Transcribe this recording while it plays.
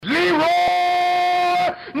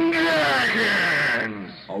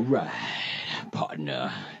right,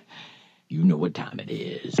 partner. You know what time it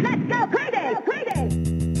is. Let's go crazy!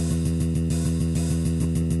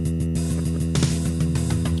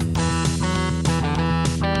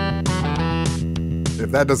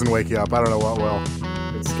 If that doesn't wake you up, I don't know what will.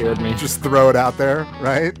 It scared me. Just throw it out there,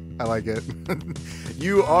 right? I like it.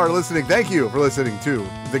 You are listening. Thank you for listening to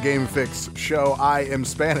the Game Fix Show. I am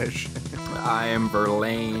Spanish. I am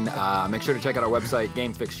Verlaine. Make sure to check out our website,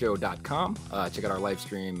 gamefixshow.com. Check out our live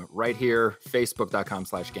stream right here,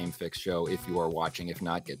 facebook.com/gamefixshow if you are watching. If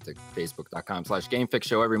not, get to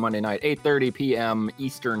facebook.com/gamefixshow every Monday night, 8:30 p.m.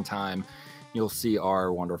 Eastern time. You'll see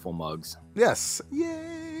our wonderful mugs. Yes.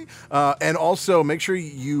 Yay. And also make sure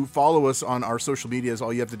you follow us on our social medias.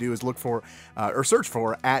 All you have to do is look for or search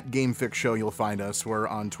for @GameFixShow. You'll find us. We're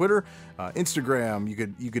on Twitter, Instagram.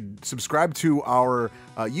 You could subscribe to our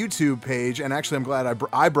YouTube page. And actually, I'm glad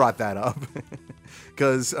I brought that up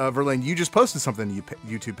because Verlaine, you just posted something on the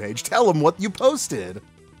YouTube page. Tell them what you posted.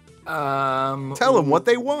 Tell them what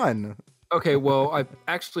they won. Okay, well,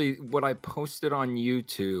 what I posted on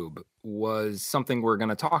YouTube was something we're going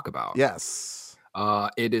to talk about. Yes.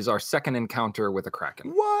 It is our second encounter with a Kraken.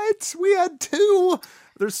 What? We had two.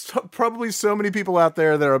 There's probably so many people out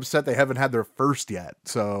there that are upset they haven't had their first yet.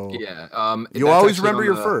 So yeah, you always remember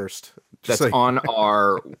your first. That's on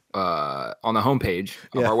our on the homepage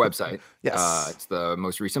of our website. Yes, it's the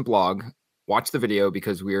most recent blog. Watch the video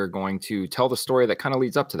because we are going to tell the story that kind of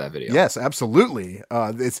leads up to that video. Yes, absolutely.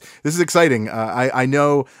 This is exciting. I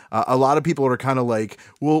know a lot of people are kind of like,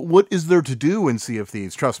 well, what is there to do in Sea of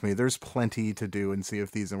Thieves? Trust me, there's plenty to do in Sea of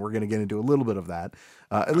Thieves, and we're going to get into a little bit of that,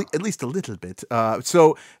 at least a little bit.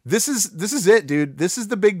 So this is it, dude. This is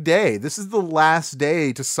the big day. This is the last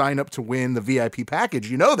day to sign up to win the VIP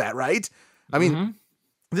package. You know that, right? I mean.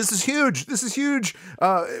 This is huge. This is huge.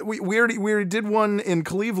 We already did one in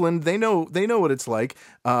Cleveland. They know what it's like.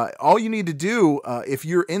 All you need to do, if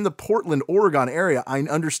you're in the Portland, Oregon area, I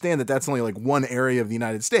understand that that's only like one area of the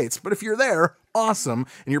United States. But if you're there, awesome,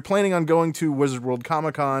 and you're planning on going to Wizard World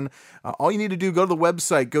Comic Con, all you need to do, go to the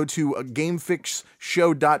website, go to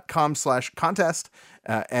gamefixshow.com/contest.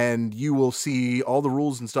 And you will see all the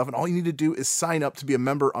rules and stuff. And all you need to do is sign up to be a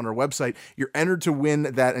member on our website. You're entered to win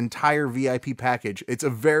that entire VIP package. It's a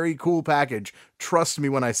very cool package. Trust me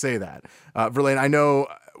when I say that. Verlaine, I know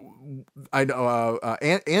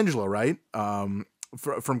Angela, right? From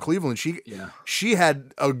Cleveland. She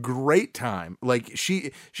had a great time. Like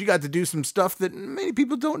she got to do some stuff that many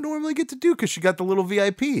people don't normally get to do because she got the little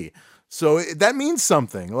VIP. So that means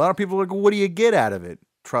something. A lot of people are like, well, what do you get out of it?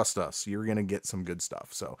 Trust us, you're going to get some good stuff.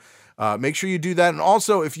 So make sure you do that. And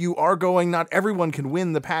also, if you are going, not everyone can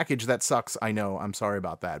win the package. That sucks. I know. I'm sorry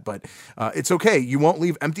about that. But it's okay. You won't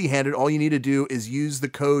leave empty-handed. All you need to do is use the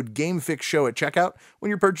code GameFixShow at checkout when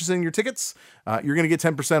you're purchasing your tickets. You're going to get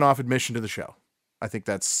 10% off admission to the show. I think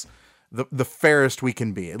that's the fairest we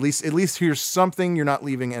can be. At least here's something. You're not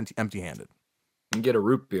leaving empty-handed. And get a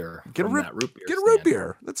root beer. Get a root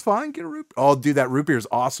beer. That's fine. Get a root. Oh, dude, that root beer is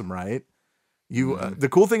awesome, right? The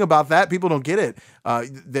cool thing about that, people don't get it.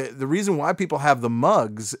 The reason why people have the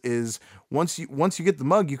mugs is once you get the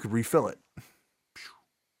mug, you could refill it,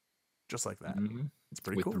 just like that. Mm-hmm. It's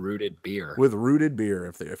pretty cool. With rooted beer. With rooted beer,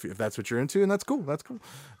 if that's what you're into, and that's cool. That's cool.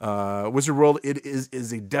 Wizard World, it is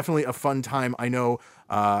definitely a fun time. I know,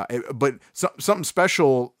 but something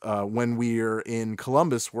special when we're in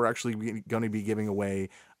Columbus, we're actually going to be giving away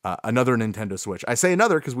another Nintendo Switch. I say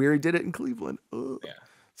another because we already did it in Cleveland. Ugh. Yeah.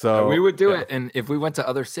 So we would do it, and if we went to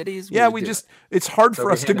other cities, it's hard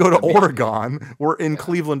for us to go to Oregon. We're in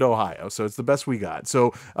Cleveland, Ohio, so it's the best we got.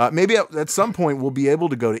 So maybe at some point we'll be able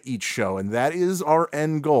to go to each show, and that is our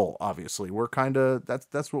end goal. Obviously, we're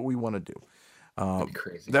that's what we want to do. That'd be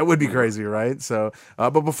crazy. That would be crazy, right? So,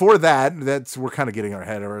 but before that, we're kind of getting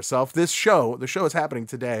ahead of ourselves. The show is happening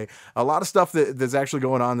today. A lot of stuff that's actually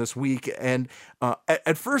going on this week, and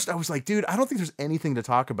at first I was like, dude, I don't think there's anything to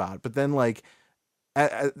talk about, but then like.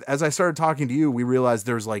 As I started talking to you, we realized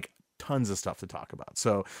there's like tons of stuff to talk about.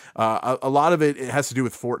 So a lot of it has to do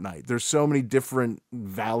with Fortnite. There's so many different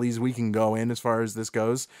valleys we can go in as far as this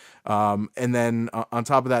goes. And then on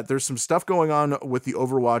top of that, there's some stuff going on with the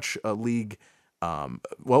Overwatch League.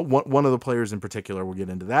 One of the players in particular, we'll get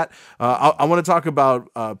into that. I want to talk about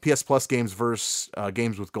PS Plus games versus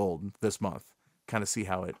games with gold this month. Kind of see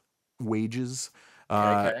how it wages.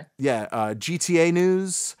 GTA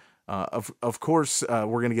news. Of course, we're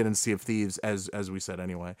going to get into Sea of Thieves, as we said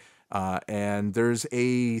anyway. And there's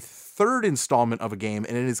a third installment of a game,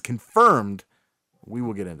 and it is confirmed. We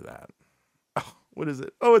will get into that. Oh, What is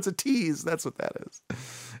it? Oh, it's a tease. That's what that is.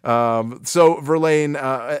 So Verlaine,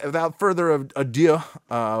 without further ado,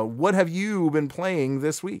 what have you been playing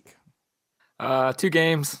this week? 2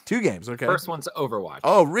 games. 2 games. Okay. First one's Overwatch.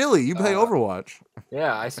 Oh, really? You play Overwatch?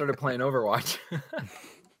 Yeah, I started playing Overwatch.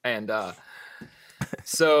 And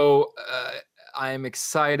so I'm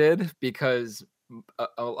excited because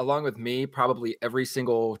along with me, probably every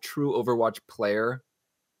single true Overwatch player,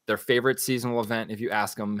 their favorite seasonal event, if you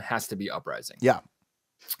ask them, has to be Uprising. Yeah.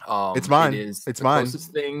 It's mine. It's the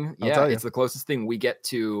closest thing. Yeah, it's the closest thing we get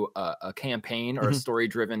to a campaign or a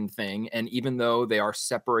story-driven thing. And even though they are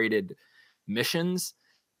separated missions,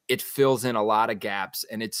 it fills in a lot of gaps,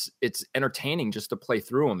 and it's entertaining just to play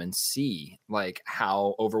through them and see like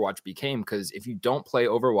how Overwatch became. Because if you don't play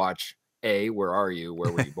Overwatch, A, where are you?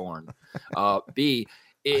 Where were you born? B,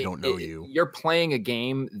 I don't know you. You're playing a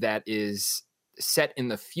game that is set in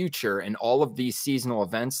the future, and all of these seasonal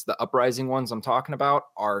events, the Uprising ones I'm talking about,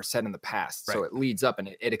 are set in the past. Right. So it leads up and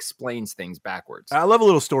it explains things backwards. I love a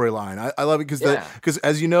little storyline. I love it because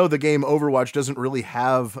as you know, the game Overwatch doesn't really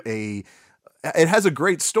have it has a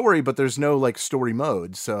great story, but there's no like story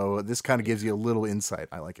mode. So this kind of gives you a little insight.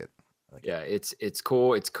 I like it. It's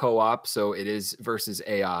cool. It's co-op, so it is versus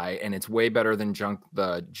AI, and it's way better than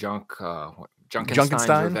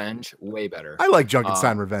Junkenstein's Revenge. Way better. I like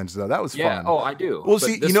Junkenstein Revenge though. That was fun. Oh, I do. Well,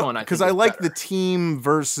 see, because I like the team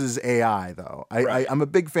versus AI though. I'm a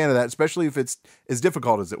big fan of that, especially if it's as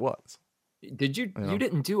difficult as it was. Did you? You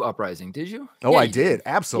didn't do Uprising, did you? Oh, I did.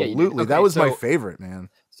 Absolutely. Yeah, okay, that was my favorite, man.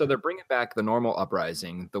 So they're bringing back the normal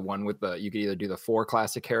Uprising, the one with you could either do the 4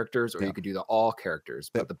 classic characters or you could do the all characters.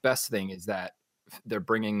 But the best thing is that they're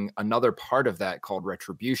bringing another part of that called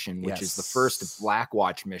Retribution, which is the first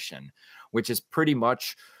Blackwatch mission, which is pretty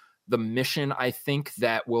much the mission, I think,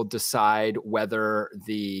 that will decide whether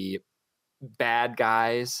the bad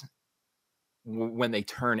guys, when they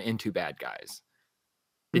turn into bad guys.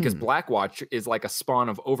 Because Blackwatch is like a spawn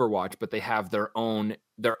of Overwatch, but they have their own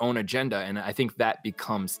agenda, and I think that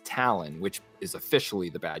becomes Talon, which is officially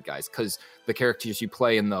the bad guys, because the characters you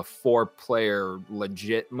play in the 4-player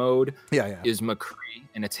legit mode is McCree,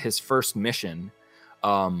 and it's his first mission.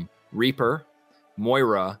 Reaper,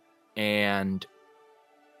 Moira, and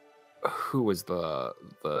who was the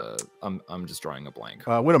I'm just drawing a blank.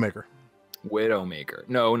 Widowmaker. Widowmaker.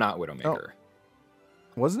 No, not Widowmaker. Oh.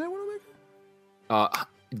 Wasn't it Widowmaker?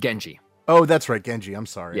 Genji. Oh, that's right, Genji. I'm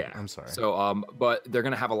sorry. Yeah, I'm sorry. So, but they're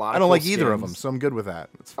gonna have a lot. I don't like either of them, so I'm good with that.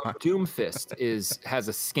 It's fine. Doomfist has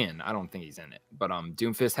a skin. I don't think he's in it, but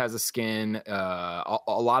Doomfist has a skin. A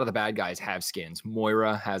lot of the bad guys have skins.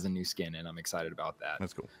 Moira has a new skin, and I'm excited about that.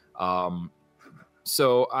 That's cool.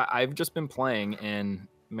 So I've just been playing, and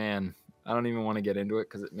man, I don't even want to get into it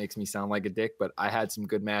because it makes me sound like a dick. But I had some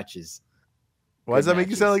good matches. Why does that make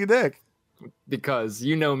you sound like a dick? Because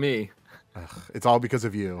you know me. It's all because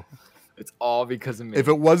of you. It's all because of me. If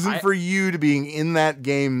it wasn't for you to being in that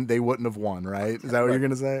game, they wouldn't have won, right? Is that what you're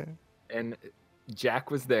going to say? And Jack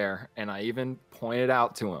was there, and I even pointed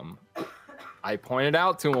out to him.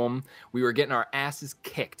 We were getting our asses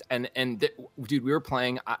kicked. Dude, we were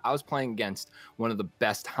playing. I was playing against one of the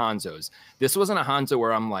best Hanzos. This wasn't a Hanzo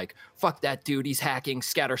where I'm like, fuck that dude. He's hacking.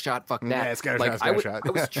 Scattershot. Fuck that. Yeah, scattershot. I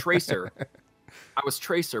was Tracer. I was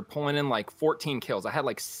Tracer pulling in like 14 kills. I had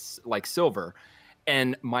like silver,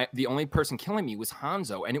 and the only person killing me was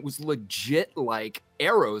Hanzo, and it was legit like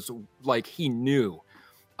arrows, like he knew.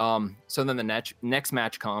 So then the next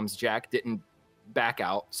match comes. Jack didn't back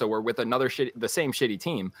out, so we're with the same shitty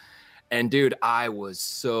team. And dude, I was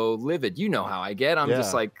so livid. You know how I get. I'm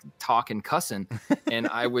just like talking, cussing, and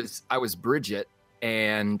I was Bridget,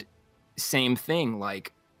 and same thing,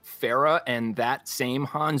 like Pharah and that same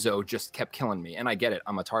Hanzo just kept killing me. And I get it.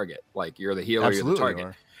 I'm a target. Like, you're the healer, Absolutely, you're the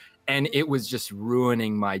target. And it was just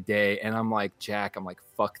ruining my day. And I'm like, Jack,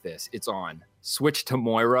 fuck this. It's on. Switch to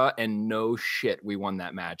Moira, and no shit, we won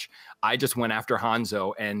that match. I just went after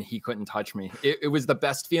Hanzo, and he couldn't touch me. It was the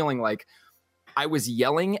best feeling. Like, I was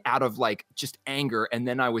yelling out of like just anger, and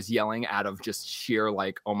then I was yelling out of just sheer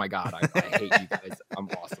like, oh my God, I hate you guys. I'm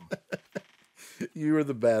awesome. You are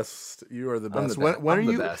the best. You are the best.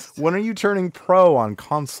 Best. When are you turning pro on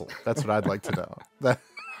console? That's what I'd like to know.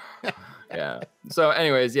 Yeah. So,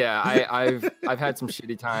 anyways, I've had some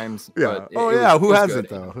shitty times. Yeah. But Who hasn't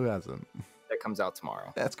though? Who hasn't? That comes out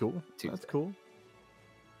tomorrow. That's cool. Tuesday. That's cool.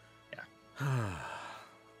 Yeah. I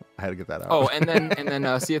had to get that out. Oh, and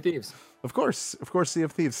then Sea of Thieves. Of course, Sea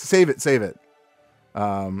of Thieves. Save it.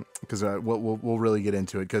 Because we'll really get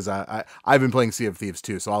into it, because I've been playing Sea of Thieves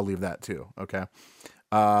too, so I'll leave that too. Okay.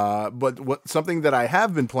 But something that I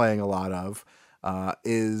have been playing a lot of,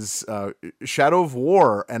 is Shadow of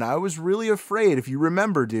War, and I was really afraid, if you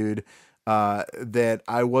remember, dude, that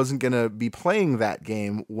I wasn't gonna be playing that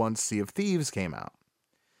game once Sea of Thieves came out.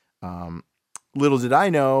 Little did I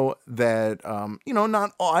know that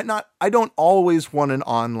I don't always want an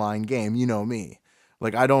online game. You know me,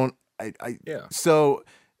 like I don't. Yeah. So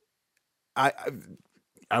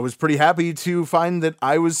I was pretty happy to find that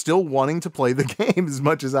I was still wanting to play the game as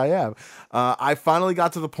much as I have. I finally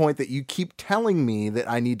got to the point that you keep telling me that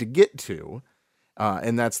I need to get to,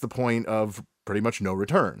 and that's the point of pretty much no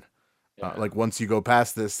return. Yeah. Like once you go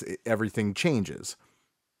past this, everything changes.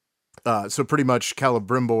 So pretty much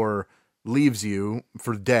Celebrimbor leaves you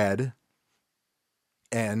for dead.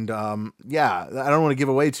 And yeah, I don't want to give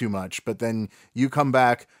away too much, but then you come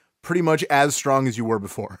back pretty much as strong as you were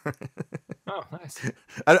before. Oh, nice.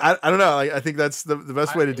 I don't know. I think that's the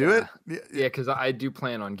best way to do it. Yeah, because I do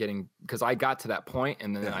plan on getting, because I got to that point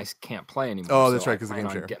and then I can't play anymore. Oh, that's so right, I because the plan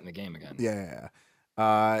game's on share. getting the game again. Yeah.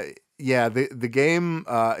 The game,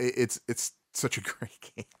 it's such a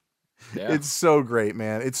great game. Yeah. It's so great,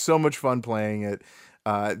 man. It's so much fun playing it.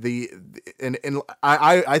 I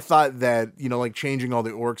thought that, like changing all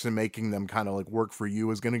the orcs and making them kind of like work for you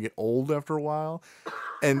was going to get old after a while.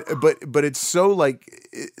 But it's so like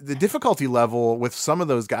the difficulty level with some of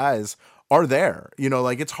those guys are there,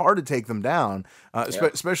 like it's hard to take them down,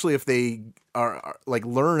 especially if they are like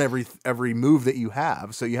learn every move that you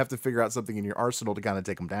have. So you have to figure out something in your arsenal to kind of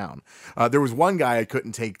take them down. There was one guy I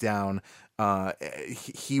couldn't take down. I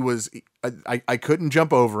couldn't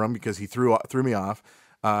jump over him because he threw me off.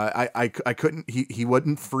 I couldn't, he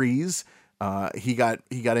wouldn't freeze. He got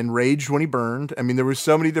enraged when he burned. I mean, there were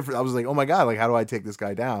so many different, I was like, oh my God, like, how do I take this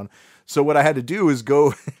guy down? So what I had to do is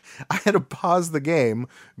I had to pause the game,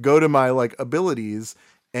 go to my like abilities.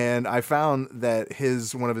 And I found that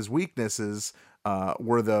one of his weaknesses,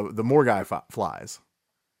 were the Morgai flies.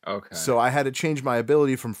 Okay. So I had to change my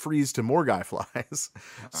ability from freeze to Morgai flies.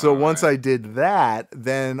 So once I did that,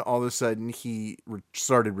 then all of a sudden he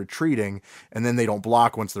started retreating, and then they don't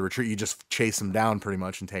block once they retreat. You just chase them down pretty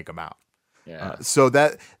much and take them out. Yeah. So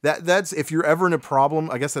that's if you're ever in a problem,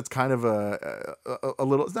 I guess that's kind of a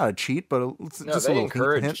little. It's not a cheat, but just a little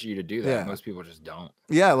encourage hint. you to do that. Yeah. Most people just don't.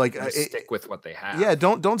 Yeah, like Stick with what they have. Yeah,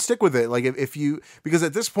 don't stick with it. Like if you, because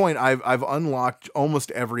at this point I've unlocked almost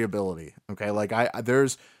every ability. Okay, like I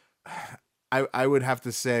would have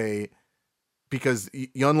to say, because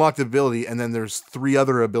you unlock the ability and then there's 3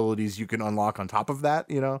 other abilities you can unlock on top of that.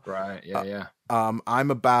 Right. Yeah. Yeah. I'm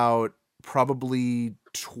about probably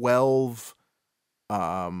 12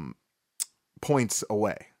 points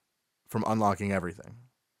away from unlocking everything.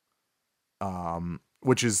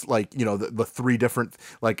 Which is like, the 3 different,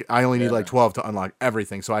 like I only need like 12 to unlock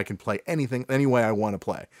everything, so I can play anything any way I want to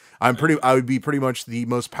play. I would be pretty much the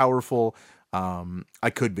most powerful I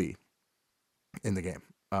could be in the game.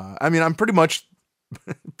 I mean, I'm pretty much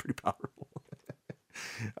pretty powerful.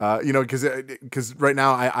 Because right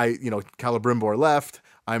now I Celebrimbor left.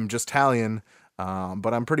 I'm just Talion,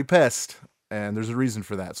 but I'm pretty pissed, and there's a reason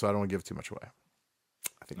for that. So I don't want to give too much away.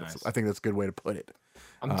 I think that's a good way to put it.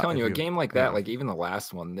 I'm telling you, a game like that, like even the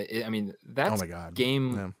last one, I mean, that's oh my God.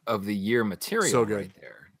 game of the year material So good. right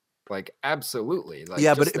there. Like absolutely. Like,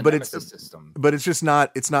 yeah, just but the it's system. but it's just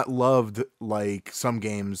not loved like some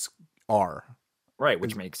games are. Right,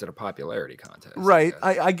 which makes it a popularity contest. Right,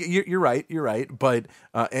 you're right. But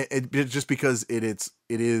it's just because it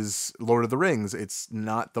is Lord of the Rings. It's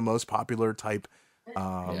not the most popular type.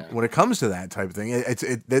 When it comes to that type of thing,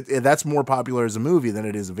 that's more popular as a movie than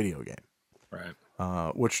it is a video game. Right.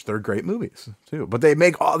 Which they're great movies too, but they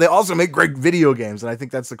also make great video games, and I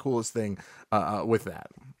think that's the coolest thing with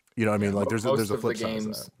that. You know what I mean? Like there's a flip side to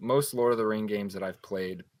that. Most Lord of the Ring games that I've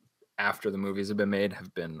played after the movies have been made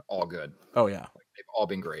have been all good. Oh yeah, they've all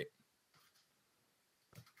been great.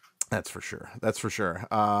 That's for sure.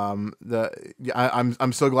 I'm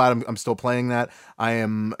so glad I'm still playing that. I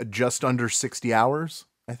am just under 60 hours,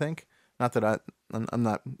 I think. Not that I'm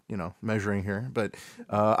not, measuring here, but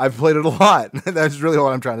I've played it a lot. That's really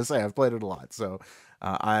what I'm trying to say. I've played it a lot. So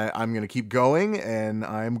I'm going to keep going, and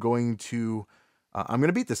I'm going to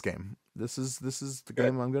beat this game. This is the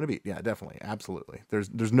game I'm going to beat. Yeah, definitely. Absolutely.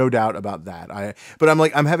 There's no doubt about that.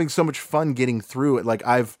 I'm having so much fun getting through it. Like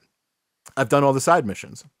I've done all the side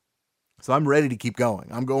missions. So I'm ready to keep going.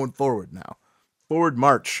 I'm going forward now. Forward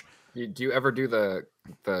march. Do you ever do the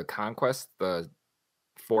conquest, the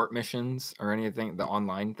fort missions, or anything, the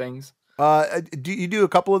online things? Do you do a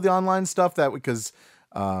couple of the online stuff because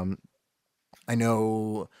I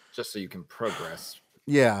know, just so you can progress.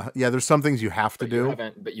 Yeah. There's some things you have to do.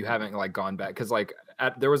 You haven't like gone back, because like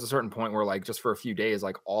there was a certain point where like just for a few days,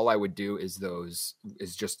 like all I would do is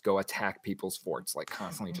just go attack people's forts, like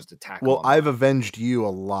constantly just attack. Well, I've avenged you a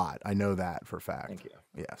lot. I know that for a fact. Thank you.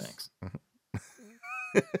 Yes.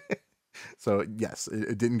 Thanks. So yes,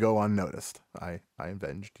 it didn't go unnoticed. I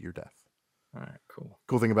avenged your death. All right, cool.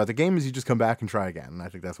 Cool thing about the game is you just come back and try again. And I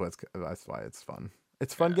think that's why it's fun.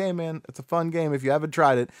 It's a fun game, man. It's a fun game. If you haven't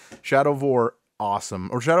tried it, Shadow of War, awesome.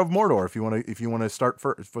 Or Shadow of Mordor if you want to start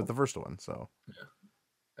for the first one. So yeah.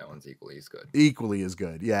 That one's equally as good. Equally as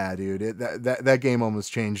good. Yeah, dude. That game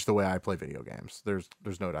almost changed the way I play video games.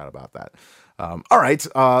 There's no doubt about that. All right.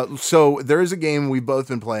 So there is a game we've both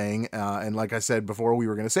been playing, and like I said before, we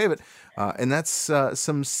were going to save it, and that's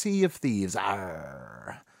some Sea of Thieves.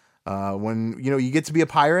 When you get to be a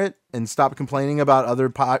pirate and stop complaining about other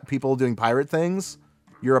people doing pirate things,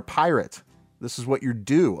 you're a pirate. This is what you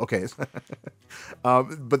do. Okay.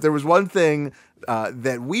 But there was one thing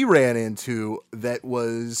that we ran into that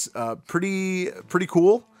was pretty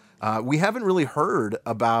cool. We haven't really heard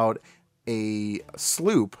about a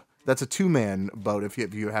sloop that's a 2-man boat. If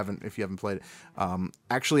you haven't played it,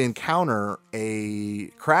 actually encounter a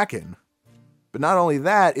Kraken. But not only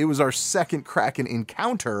that, it was our second Kraken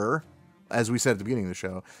encounter, as we said at the beginning of the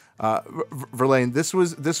show. Verlaine, this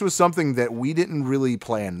was something that we didn't really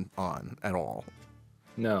plan on at all.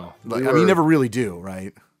 No. You never really do,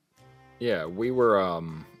 right? Yeah, we were,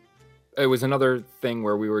 it was another thing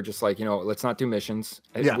where we were just like, let's not do missions.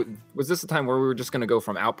 Yeah. Was this the time where we were just going to go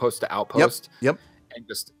from outpost to outpost? Yep. And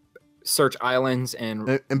just search islands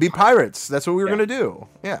and be pirates. That's what we were going to do.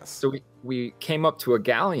 Yes. So we came up to a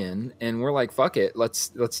galleon and we're like, fuck it.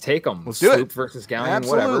 Let's take them. Let's do it. Versus galleon,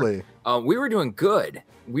 Absolutely. whatever. We were doing good.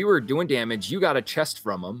 We were doing damage. You got a chest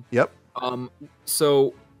from them. Yep.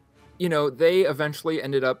 So, they eventually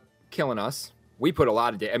ended up killing us. We put a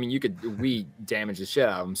lot of we damaged the shit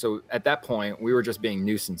out of them. So at that point, we were just being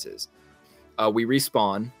nuisances. We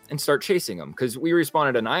respawn and start chasing them because we respawn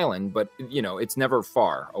at an island, but it's never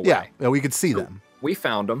far away. Yeah, we could see them. We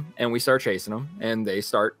found them and we start chasing them, and they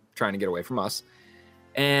start trying to get away from us.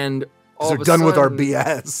 And they're done with our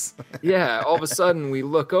BS. Yeah, all of a sudden we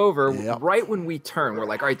look over Yep. When we turn. We're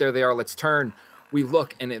like, all right, there they are. Let's turn. We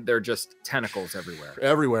look, and they're just tentacles everywhere.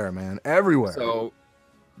 Everywhere, man. Everywhere. So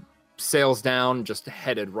sails down, just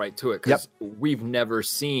headed right to it because we've never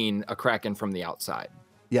seen a Kraken from the outside.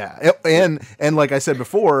 Yeah, and like I said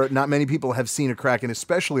before, not many people have seen a Kraken,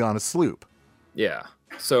 especially on a sloop. Yeah.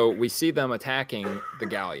 So we see them attacking the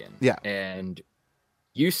galleon. Yeah. And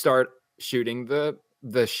you start shooting the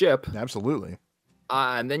ship. Absolutely.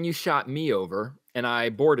 And then you shot me over, and I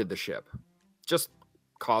boarded the ship. Just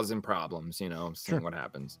causing problems, seeing what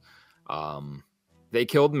happens. They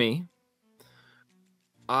killed me.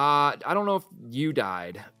 I don't know if you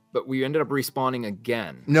died, but we ended up respawning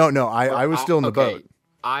again. No, I was still in the boat.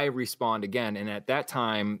 I respawned again, and at that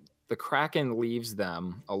time, the Kraken leaves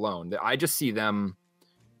them alone. I just see them,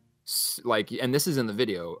 and this is in the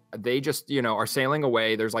video, they just, are sailing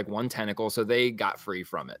away. There's like one tentacle, so they got free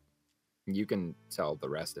from it. You can tell the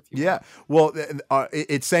rest if you want. Well,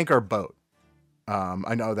 it sank our boat.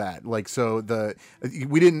 I know that. So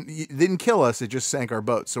it didn't kill us. It just sank our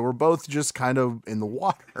boat. So we're both just kind of in the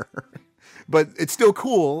water. But it's still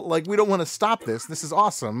cool. We don't want to stop this. This is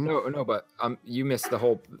awesome. No, but you missed the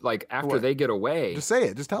whole, after they get away. Just say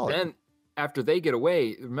it. Just tell it. Then after they get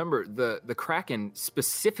away, remember the Kraken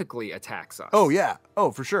specifically attacks us. Oh yeah.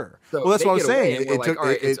 Oh, for sure. So well, that's what I was saying.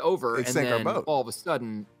 It's over. It and sank then our boat. All of a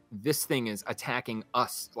sudden, this thing is attacking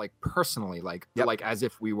us, personally, like as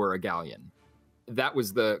if we were a galleon. That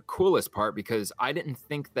was the coolest part because I didn't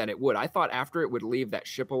think that it would. I thought after it would leave that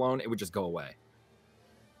ship alone, it would just go away.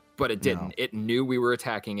 But it didn't. No. It knew we were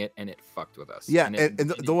attacking it, and it fucked with us. Yeah, and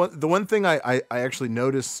the one thing I actually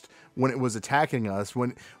noticed when it was attacking us,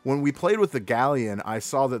 when we played with the galleon, I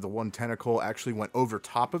saw that the one tentacle actually went over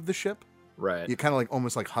top of the ship. Right. You kind of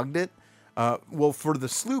almost hugged it. Well, for the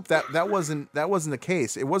sloop, that wasn't the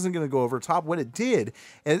case. It wasn't going to go over top. What it did,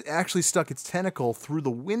 it actually stuck its tentacle through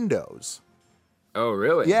the windows. Oh,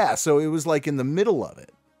 really? Yeah. So it was in the middle of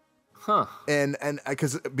it. Huh. And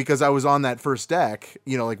because I was on that first deck,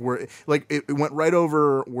 where it went right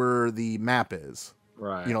over where the map is,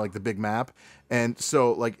 right? The big map, and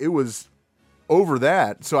so it was over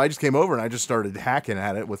that. So I just came over and I just started hacking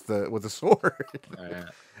at it with the sword. Oh,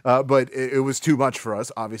 yeah. But it was too much for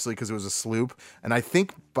us, obviously, because it was a sloop, and I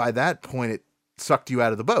think by that point it sucked you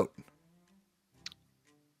out of the boat.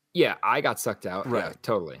 Yeah, I got sucked out. Right. Yeah,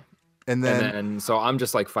 totally. And then so I'm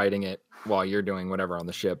just fighting it while you're doing whatever on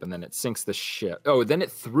the ship, and then it sinks the ship. Oh, then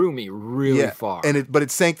it threw me really far. But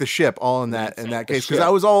it sank the ship all in that case because I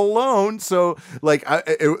was all alone. So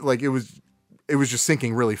it it was just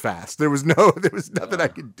sinking really fast. There was nothing I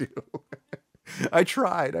could do. I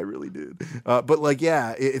tried, I really did. But like,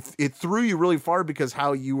 yeah, it threw you really far because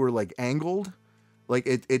how you were like angled, like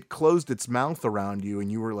it closed its mouth around you, and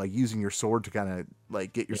you were like using your sword to kind of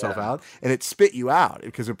like get yourself out, and it spit you out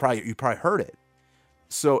because you probably heard it.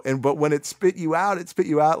 So, but when it spit you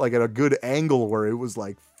out like at a good angle where it was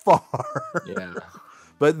like far. Yeah.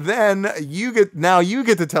 But then you get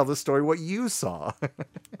to tell the story what you saw.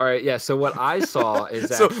 All right, yeah. So what I saw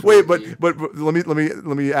is so actually... wait, but let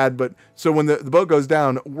me add. But so when the boat goes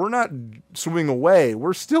down, we're not swimming away.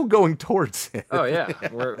 We're still going towards it. Oh yeah.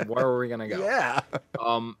 Where are we gonna go? Yeah.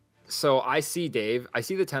 So I see Dave. I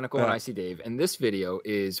see the tentacle, and I see Dave. And this video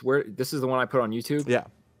is this is the one I put on YouTube. Yeah.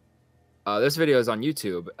 This video is on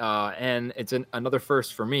YouTube, and it's another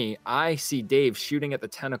first for me. I see Dave shooting at the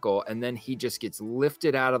tentacle, and then he just gets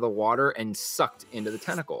lifted out of the water and sucked into the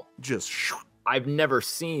tentacle. I've never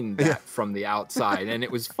seen that from the outside, and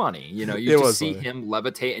it was funny. You know, you just see him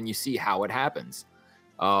levitate, and you see how it happens.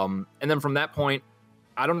 And then from that point,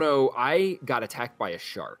 I don't know, I got attacked by a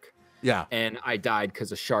shark. Yeah. And I died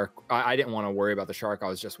because a shark, I didn't want to worry about the shark. I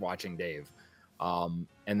was just watching Dave. And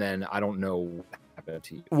then I don't know what happened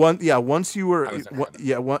to you. Once you were,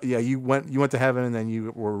 you went to heaven, and then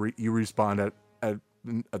you respawned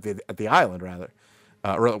at the island, rather.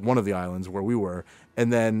 Or one of the islands where we were.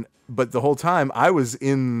 And then, but the whole time I was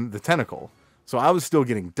in the tentacle. So I was still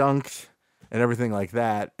getting dunked and everything like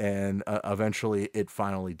that. And eventually it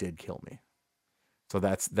finally did kill me. So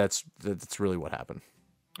that's really what happened.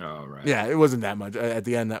 Oh, right. Yeah, it wasn't that much. At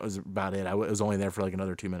the end, that was about it. I was only there for like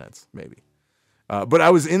another 2 minutes, maybe. But I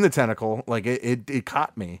was in the tentacle. Like it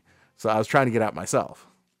caught me. So I was trying to get out myself.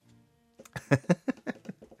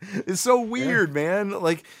 It's so weird, man.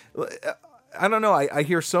 Like, I don't know. I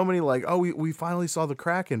hear so many like, oh, we finally saw the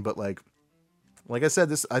Kraken, but like I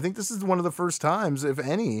said, I think this is one of the first times, if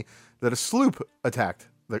any, that a sloop attacked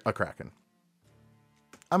a Kraken.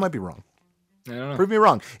 I might be wrong. I don't know. Prove me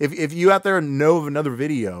wrong. If you out there know of another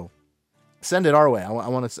video, send it our way. I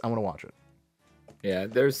want to watch it. Yeah,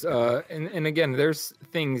 there's and again, there's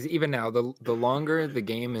things even now. The longer the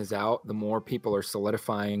game is out, the more people are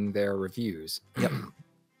solidifying their reviews. Yep.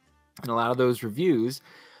 And a lot of those reviews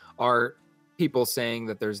are people saying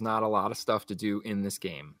that there's not a lot of stuff to do in this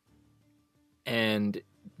game. And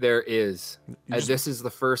there is. This is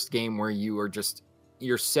the first game where you're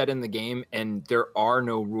set in the game, and there are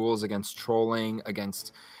no rules against trolling,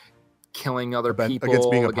 against killing other people,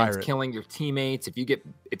 against being a against pirate. Killing your teammates. If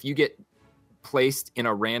you get placed on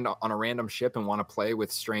a random ship and want to play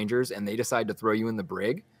with strangers, and they decide to throw you in the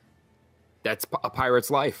brig, that's a pirate's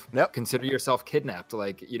life. Yep. Consider yourself kidnapped,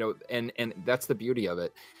 like, you know, and that's the beauty of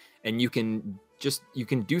it. And you can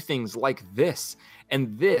do things like this,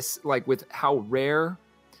 and this, like, with how rare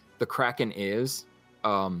the Kraken is,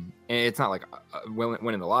 and it's not like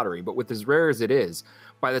winning the lottery, but with as rare as it is,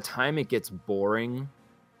 by the time it gets boring,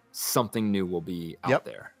 something new will be out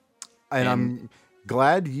there. And I'm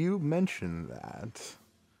glad you mentioned that,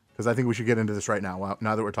 because I think we should get into this right now.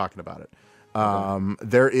 Now that we're talking about it,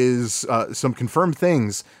 there is some confirmed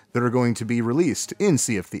things that are going to be released in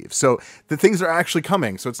Sea of Thieves. So the things are actually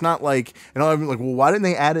coming. So it's not like, and I'm like, well, why didn't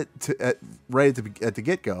they add it right at the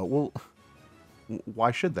get go? Well,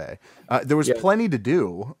 why should they? There was plenty to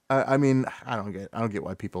do. I mean, I don't get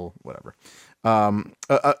why people, whatever.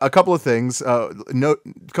 A couple of things,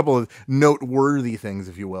 couple of noteworthy things,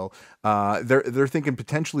 if you will. They're thinking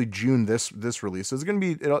potentially June this release. So it's going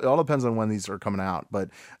to be, it all depends on when these are coming out, but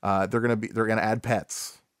they're going to add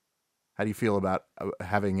pets. How do you feel about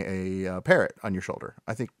having a parrot on your shoulder?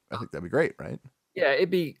 I think that'd be great, right? Yeah,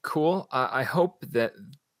 it'd be cool. I hope that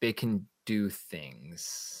they can do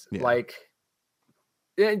things like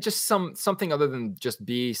just something other than just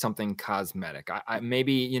be something cosmetic. I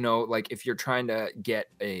maybe, you know, like if you're trying to get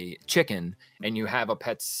a chicken and you have a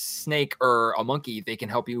pet snake or a monkey, they can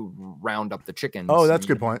help you round up the chickens. Oh, that's a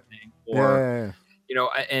good point. Or, you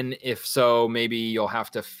know, and if so, maybe you'll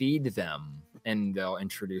have to feed them and they'll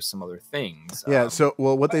introduce some other things. Yeah. So,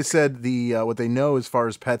 well, what they said, what they know as far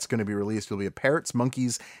as pets going to be released will be parrots,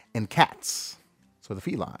 monkeys, and cats. So the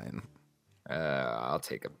feline. I'll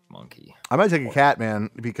take a monkey. I might take a cat, man,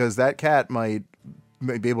 because that cat might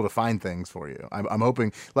be able to find things for you. I'm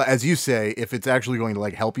hoping, as you say, if it's actually going to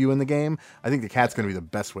like help you in the game, I think the cat's going to be the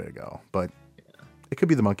best way to go. But it could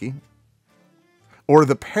be the monkey or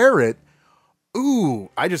the parrot. Ooh,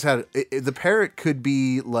 I just had the parrot could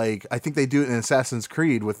be like, I think they do it in Assassin's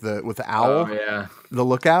Creed with the owl. Oh, yeah. The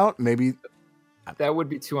lookout, maybe. That would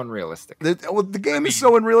be too unrealistic. The game is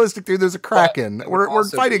so unrealistic, dude. There's a Kraken. We're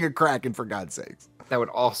fighting a Kraken, for God's sakes. That would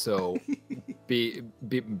also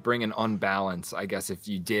bring an unbalance, I guess, if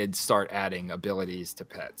you did start adding abilities to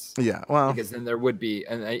pets. Yeah, well, because then there would be,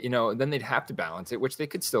 and then they'd have to balance it, which they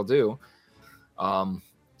could still do.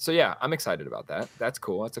 So yeah, I'm excited about that. That's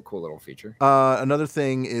cool. That's a cool little feature. Another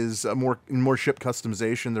thing is more ship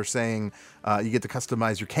customization. They're saying you get to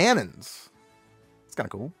customize your cannons. It's kind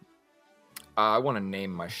of cool. I want to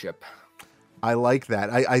name my ship. I like that.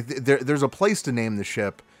 There's a place to name the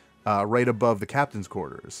ship right above the captain's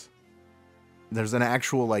quarters. There's an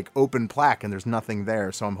actual like open plaque, and there's nothing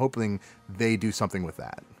there. So I'm hoping they do something with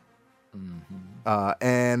that. Mm-hmm.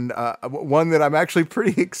 And one that I'm actually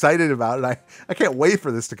pretty excited about, and I can't wait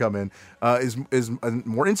for this to come in, is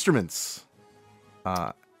more instruments.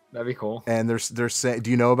 That'd be cool. And they're saying,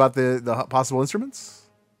 do you know about the possible instruments?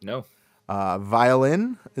 No.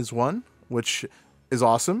 Violin is one, which is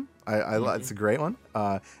awesome. It's a great one.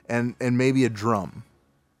 And maybe a drum.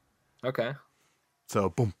 Okay. So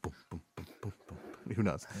boom, boom, boom, boom, boom, boom. Who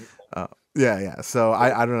knows? Yeah. So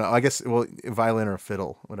I don't know. I guess violin or a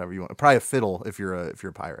fiddle, whatever you want. Probably a fiddle if you're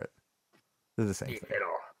a pirate. They're the same thing.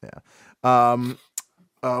 Yeah.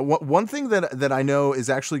 One thing that I know is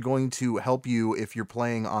actually going to help you if you're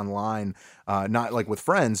playing online, not like with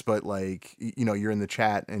friends, but like you're in the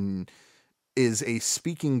chat, and is a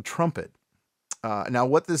speaking trumpet. Now,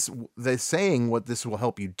 what this will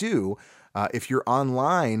help you do if you're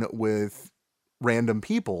online with random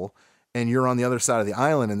people and you're on the other side of the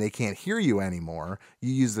island and they can't hear you anymore,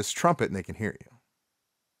 you use this trumpet and they can hear you.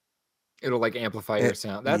 It'll like amplify your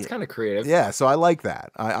sound. That's kind of creative. Yeah, so I like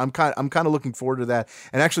that. I'm kind of looking forward to that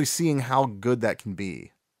and actually seeing how good that can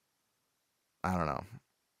be. I don't know.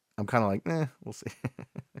 I'm kind of like, we'll see.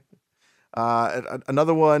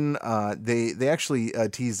 Another one, they actually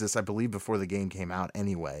teased this, I believe, before the game came out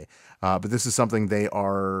anyway. But this is something they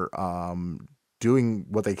are doing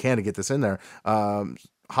what they can to get this in there.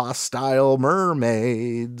 Hostile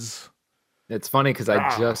mermaids. It's funny because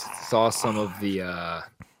I just saw some of the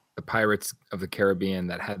Pirates of the Caribbean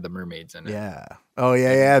that had the mermaids in it. Yeah. Oh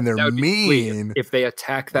yeah, and they're mean. If they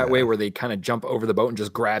attack that way, where they kind of jump over the boat and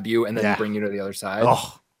just grab you and then bring you to the other side.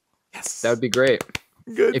 Oh, yes, that would be great.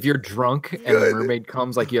 Good. If you're drunk and the mermaid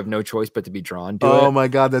comes, like you have no choice but to be drawn to it. Oh my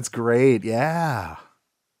god, that's great. Yeah.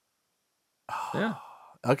 Yeah.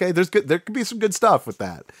 Okay, there could be some good stuff with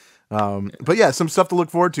that. But yeah, some stuff to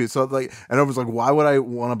look forward to. So like, and I was like, why would I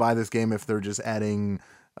want to buy this game if they're just adding,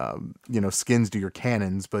 skins to your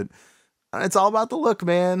cannons? But it's all about the look,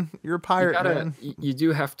 man. You're a pirate, man. You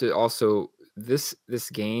do have to also. This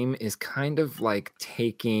game is kind of like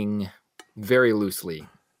taking, very loosely,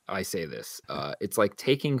 I say this. It's like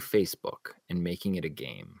taking Facebook and making it a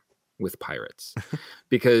game with pirates,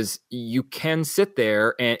 because you can sit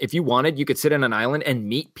there and if you wanted, you could sit on an island and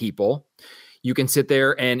meet people. You can sit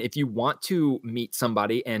there and if you want to meet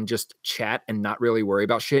somebody and just chat and not really worry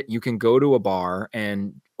about shit, you can go to a bar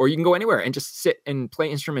or you can go anywhere and just sit and play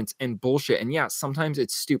instruments and bullshit. And yeah, sometimes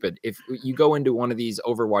it's stupid. If you go into one of these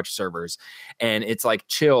Overwatch servers and it's like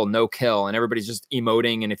chill, no kill, and everybody's just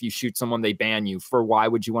emoting, and if you shoot someone, they ban you. For why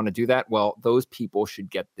would you want to do that? Well, those people should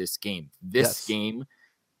get this game. This game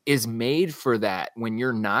is made for that when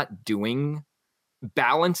you're not doing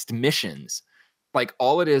balanced missions. Like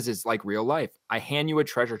all it is like real life. I hand you a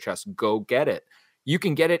treasure chest, go get it. You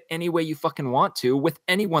can get it any way you fucking want to with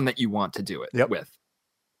anyone that you want to do it with.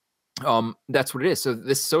 That's what it is. So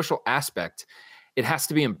this social aspect, it has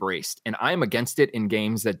to be embraced. And I'm against it in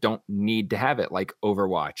games that don't need to have it, like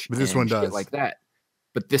Overwatch. But this one does. Like that.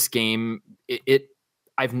 But this game,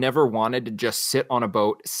 I've never wanted to just sit on a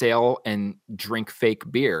boat, sail, and drink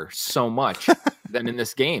fake beer so much than in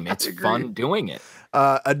this game. It's fun doing it.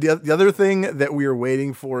 The other thing that we are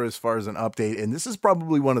waiting for as far as an update, and this is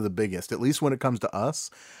probably one of the biggest, at least when it comes to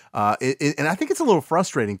us, and I think it's a little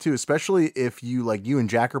frustrating too, especially if you and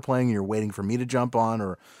Jack are playing and you're waiting for me to jump on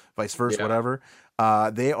or vice versa, whatever.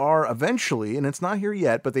 They are eventually, and it's not here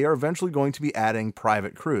yet, but they are eventually going to be adding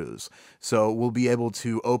private crews. So we'll be able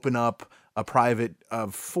to open up a private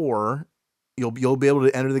of 4. You'll be able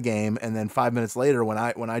to enter the game, and then 5 minutes later, when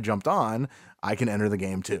I jumped on, I can enter the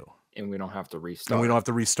game too. And we don't have to restart. And we don't have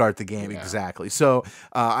to restart the game. Exactly. So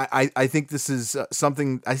I think this is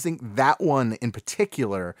something. I think that one in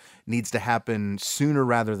particular needs to happen sooner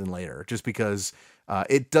rather than later, just because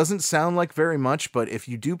it doesn't sound like very much, but if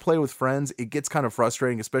you do play with friends, it gets kind of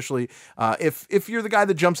frustrating, especially if you're the guy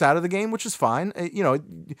that jumps out of the game, which is fine.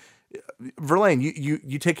 Verlaine,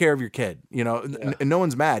 you take care of your kid, and no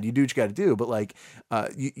one's mad. You do what you got to do, but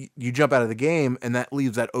you jump out of the game and that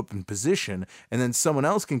leaves that open position, and then someone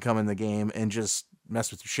else can come in the game and just mess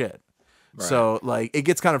with your shit. Right. So like it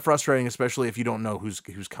gets kind of frustrating, especially if you don't know who's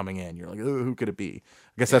coming in. You're like, "Oh, who could it be?"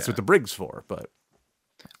 I guess that's Yeah. what the brig's for. But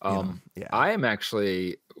yeah, I am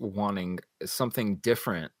actually wanting something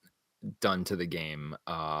different done to the game,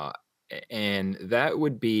 and that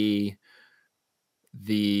would be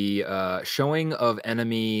the showing of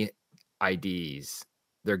enemy IDs,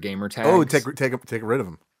 their gamer tags. oh, take rid of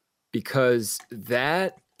them. Because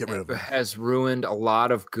that Get rid of them. has ruined a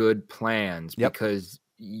lot of good plans. Yep. Because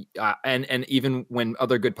and even when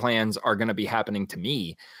other good plans are going to be happening to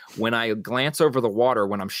me, when I glance over the water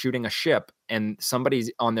when I'm shooting a ship and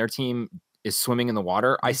somebody's on their team is swimming in the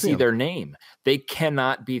water, I see 'em. their name. They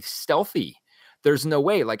cannot be stealthy. There's no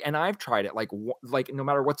way. Like, and I've tried it. Like no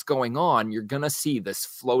matter what's going on, you're gonna see this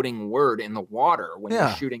floating word in the water when you're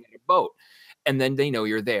shooting at a boat, and then they know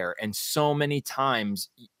you're there. And so many times,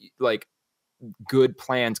 like, good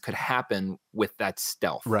plans could happen with that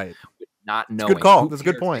stealth, Right? with not knowing. Good call. Who That's a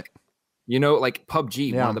good cares? point. Like, you know, like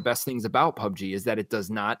PUBG. Yeah. One of the best things about PUBG is that it does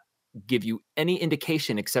not give you any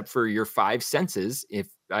indication except for your five senses, if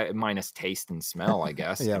minus taste and smell, I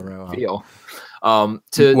guess. Yeah, and right. feel.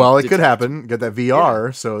 Well, it could happen. Get that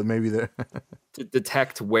VR, so maybe to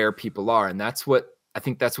detect where people are, and that's what I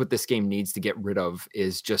think. That's what this game needs to get rid of.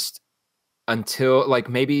 Is just until like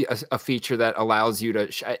maybe a feature that allows you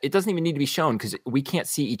to. It doesn't even need to be shown because we can't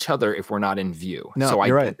see each other if we're not in view. No, so I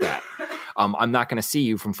you're get right. that. I'm not going to see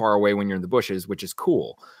you from far away when you're in the bushes, which is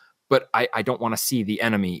cool. But I don't want to see the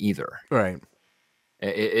enemy either. Right.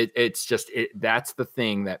 It's just that's the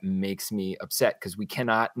thing that makes me upset because we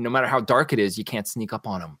cannot, no matter how dark it is, you can't sneak up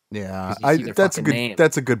on them. Yeah, that's a good.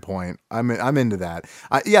 That's a good point. I'm into that.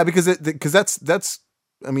 Yeah, because that's.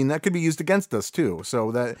 I mean, that could be used against us too.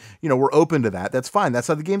 So that we're open to that. That's fine. That's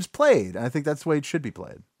how the game's played. And I think that's the way it should be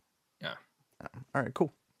played. Yeah. All right.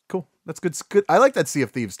 Cool. That's good. Good. I like that Sea of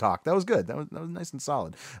Thieves talk. That was good. That was nice and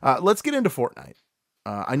solid. Let's get into Fortnite.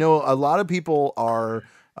 I know a lot of people are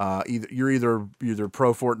either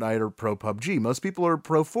pro Fortnite or pro PUBG. Most people are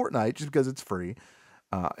pro Fortnite just because it's free.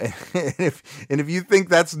 And if you think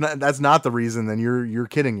that's not the reason, then you're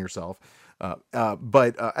kidding yourself.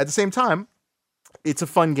 But at the same time, it's a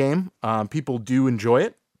fun game. People do enjoy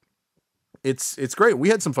it. It's great. We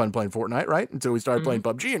had some fun playing Fortnite, right? Until we started playing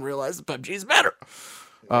PUBG and realized that PUBG is better.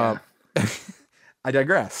 Yeah. I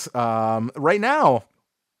digress. Right now,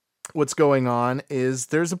 what's going on is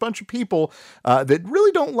there's a bunch of people that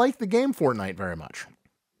really don't like the game Fortnite very much.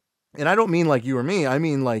 And I don't mean like you or me. I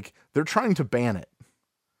mean like they're trying to ban it.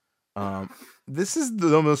 This is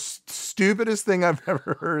the most stupidest thing I've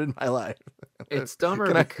ever heard in my life. It's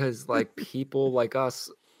dumber because like people like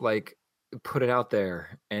us like put it out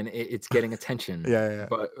there and it's getting attention. Yeah.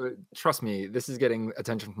 But trust me, this is getting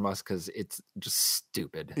attention from us because it's just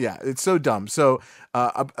stupid. Yeah, it's so dumb. So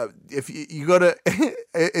if you go to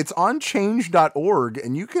it's on change.org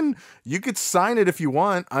and you could sign it if you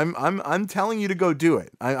want. I'm telling you to go do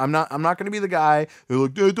it. I'm not going to be the guy who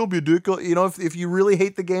like, don't be a dick. If you really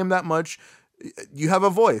hate the game that much, you have a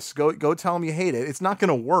voice. Go tell them you hate it. It's not going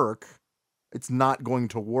to work. It's not going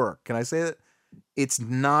to work. Can I say that? It's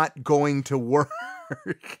not going to work.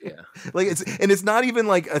 Yeah. Like it's not even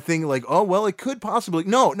like a thing like, oh, well, it could possibly.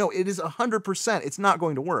 No, it is 100%. It's not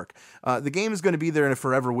going to work. The game is going to be there and it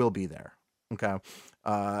forever will be there. Okay.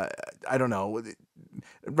 I don't know.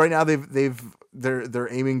 Right now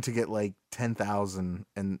they're aiming to get like 10,000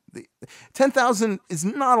 and 10,000 is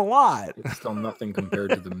not a lot. It's still nothing compared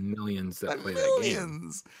to the millions that play that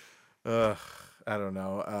game. I don't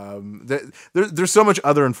know. There's so much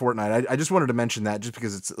other in Fortnite. I just wanted to mention that just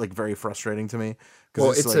because it's like very frustrating to me.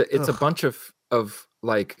 Well, it's a bunch of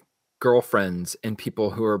like girlfriends and people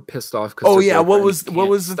who are pissed off because what was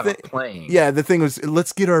the thing playing? Yeah, the thing was,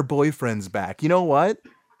 let's get our boyfriends back. You know what?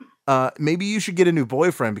 Maybe you should get a new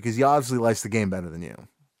boyfriend because he obviously likes the game better than you.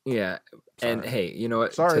 Yeah. Sorry. And hey, you know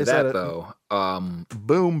what? Sorry, to that though,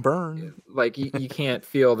 boom, burn. Like you can't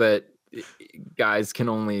feel that guys can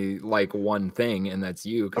only like one thing and that's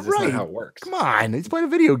you because it's not how it works. Come on, he's playing a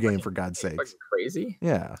video game for God's sakes. Crazy.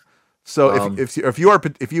 Yeah. So if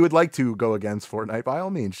you would like to go against Fortnite, by all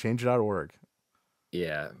means, change.org.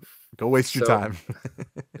 Yeah. Go waste your time.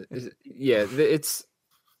 Yeah,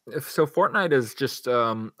 so Fortnite is just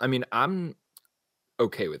I mean, I'm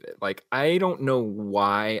okay with it. Like I don't know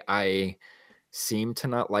why I seem to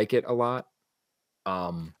not like it a lot.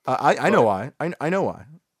 I know why. I know why.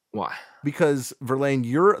 Why? Because Verlaine,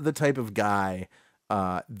 you're the type of guy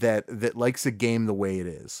that likes a game the way it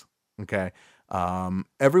is. Okay.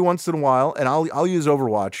 Every once in a while, and I'll use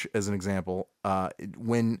Overwatch as an example.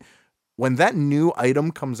 When that new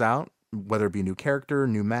item comes out, whether it be a new character,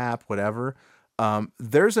 new map, whatever,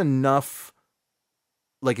 there's enough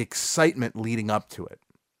like excitement leading up to it.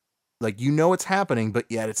 Like, you know it's happening, but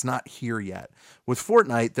yet it's not here yet. With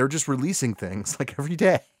Fortnite, they're just releasing things like every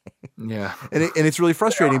day. Yeah. And it's really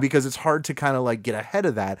frustrating because it's hard to kind of like get ahead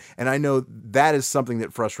of that. And I know that is something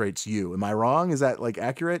that frustrates you. Am I wrong? Is that like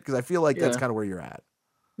accurate? Because I feel like that's kind of where you're at.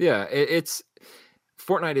 Yeah. It's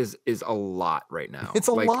Fortnite is a lot right now. It's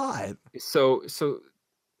a lot. So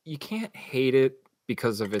you can't hate it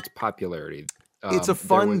because of its popularity. It's a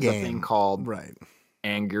fun game. A thing called right.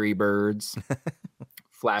 Angry Birds,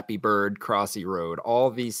 Flappy Bird, Crossy Road, all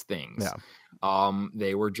these things. Yeah.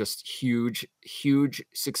 They were just huge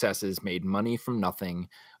successes, made money from nothing,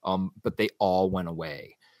 but they all went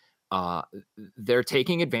away. They're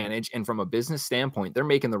taking advantage, and from a business standpoint, they're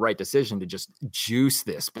making the right decision to just juice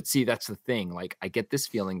this. But see, that's the thing. Like, I get this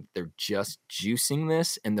feeling they're just juicing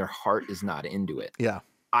this, and their heart is not into it. Yeah.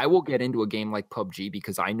 I will get into a game like PUBG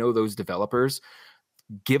because I know those developers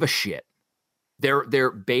give a shit.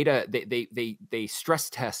 They're beta. They stress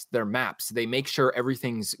test their maps. They make sure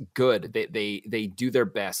everything's good. They do their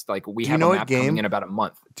best. Like, we have a map coming in about a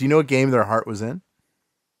month. Do you know what game their heart was in?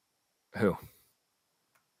 Who?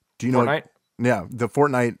 Do you know? Fortnite? Yeah, the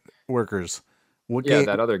Fortnite workers. What game? Yeah,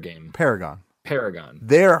 that other game. Paragon.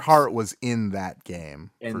 Their heart was in that game,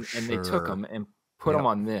 and sure. They took them and put them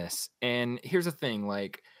on this. And here's the thing,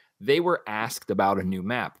 like, they were asked about a new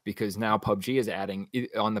map because now PUBG is adding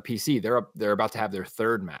on the PC. They're about to have their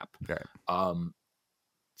third map. Okay.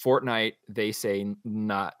 Fortnite, they say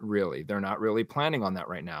not really. They're not really planning on that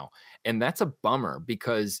right now. And that's a bummer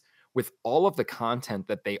because with all of the content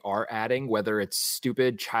that they are adding, whether it's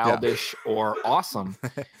stupid, childish, or awesome,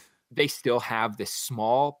 they still have this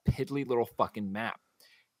small, piddly little fucking map.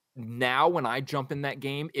 Now, when I jump in that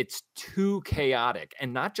game, it's too chaotic,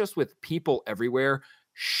 and not just with people everywhere,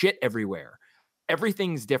 shit everywhere.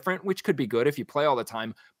 Everything's different, which could be good if you play all the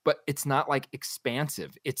time, but it's not like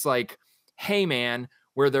expansive. It's like, hey man,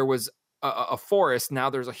 where there was a forest, now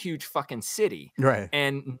there's a huge fucking city, right?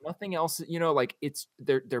 And nothing else, you know, like it's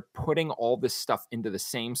they're putting all this stuff into the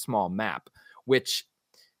same small map, which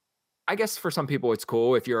I guess for some people it's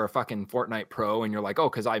cool if you're a fucking Fortnite pro and you're like, oh,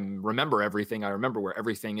 because I remember everything. I remember where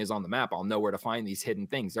everything is on the map. I'll know where to find these hidden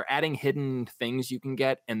things. They're adding hidden things you can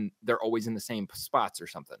get, and they're always in the same spots or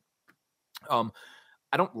something.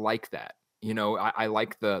 I don't like that. You know, I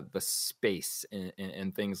like the space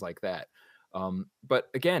and things like that. But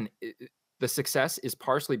again, the success is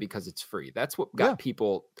partially because it's free. That's what got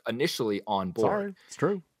people initially on board. Sorry, it's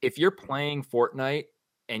true. If you're playing Fortnite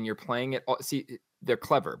and you're playing it, see, they're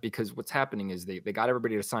clever because what's happening is they got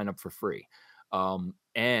everybody to sign up for free.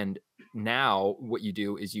 And now what you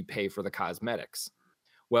do is you pay for the cosmetics.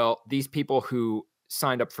 Well, these people who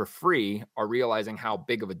signed up for free are realizing how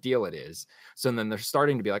big of a deal it is. So then they're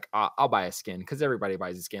starting to be like, I'll buy a skin because everybody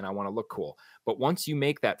buys a skin. I want to look cool. But once you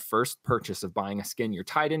make that first purchase of buying a skin, you're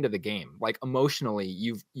tied into the game. Like emotionally,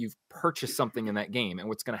 you've purchased something in that game. And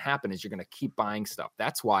what's going to happen is you're going to keep buying stuff.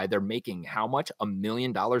 That's why they're making how much? $1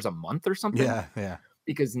 million a month or something? Yeah.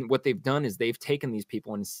 Because what they've done is they've taken these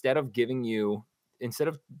people, and instead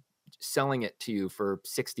of selling it to you for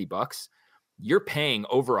 $60, you're paying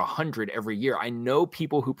over $100 every year. I know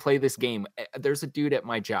people who play this game. There's a dude at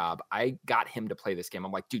my job. I got him to play this game.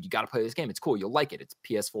 I'm like, dude, you got to play this game. It's cool. You'll like it. It's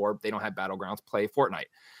PS4. They don't have Battlegrounds. Play Fortnite.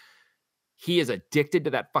 He is addicted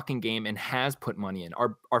to that fucking game and has put money in.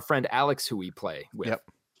 Our friend Alex, who we play with,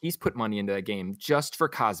 he's put money into that game just for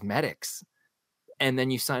cosmetics. And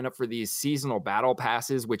then you sign up for these seasonal battle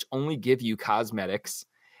passes, which only give you cosmetics,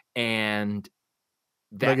 and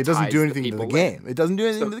that it doesn't do anything to the game. In. It doesn't do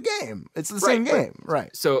anything to the game. It's the same game,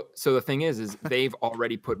 right? So the thing is they've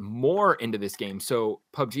already put more into this game. So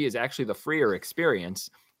PUBG is actually the freer experience,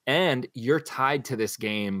 and you're tied to this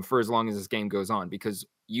game for as long as this game goes on because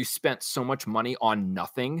you spent so much money on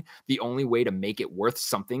nothing. The only way to make it worth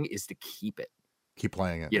something is to keep it. Keep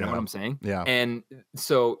playing it. You know what I'm saying? Yeah. And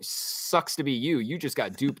so sucks to be you. You just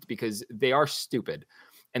got duped because they are stupid.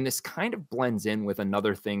 And this kind of blends in with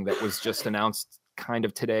another thing that was just announced kind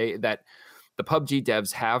of today, that the PUBG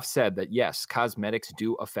devs have said that yes, cosmetics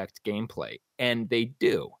do affect gameplay, and they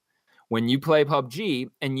do. When you play PUBG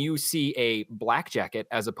and you see a black jacket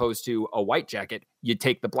as opposed to a white jacket, you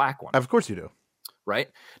take the black one. Of course you do. Right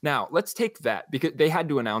now, let's take that because they had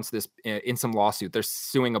to announce this in some lawsuit. They're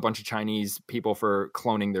suing a bunch of Chinese people for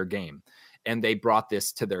cloning their game. And they brought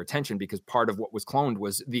this to their attention because part of what was cloned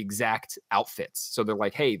was the exact outfits. So they're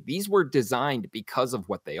like, hey, these were designed because of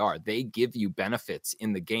what they are. They give you benefits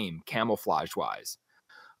in the game, camouflage wise.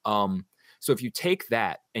 So if you take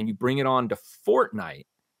that and you bring it on to Fortnite,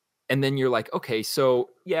 and then you're like, okay, so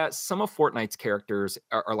yeah, some of Fortnite's characters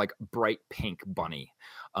are like bright pink bunny.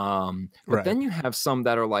 But Right. then you have some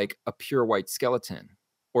that are like a pure white skeleton,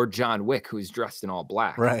 or John Wick, who's dressed in all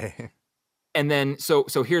black. Right. And then so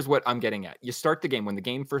here's what I'm getting at. You start the game. When the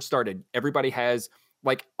game first started, everybody has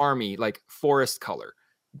like army, like forest color,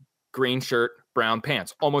 green shirt, brown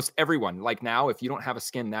pants. Almost everyone. Like now, if you don't have a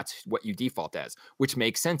skin, that's what you default as, which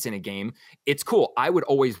makes sense in a game. It's cool. I would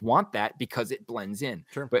always want that because it blends in.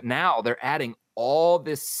 Sure. But now they're adding all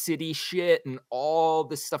this city shit and all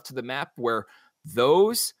this stuff to the map where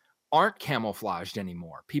those aren't camouflaged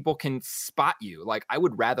anymore. People can spot you. Like I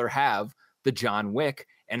would rather have the John Wick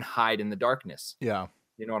and hide in the darkness. Yeah.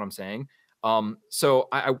 You know what I'm saying? So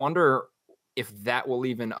I wonder if that will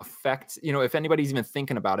even affect, if anybody's even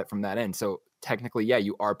thinking about it from that end. So technically, yeah,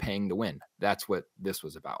 you are paying to win. That's what this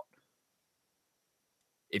was about.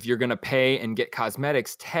 If you're going to pay and get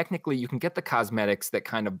cosmetics, technically you can get the cosmetics that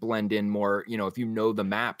kind of blend in more, if you know the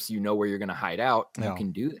maps, you know where you're going to hide out, you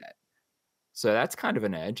can do that. So that's kind of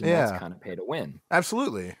an edge, and that's kind of pay to win.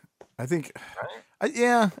 Absolutely. I think,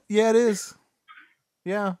 yeah, it is.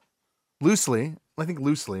 Yeah. Loosely. I think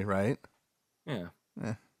loosely, right? Yeah.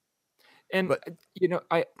 Yeah. And,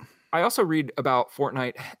 I also read about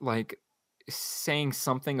Fortnite, like saying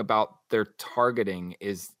something about their targeting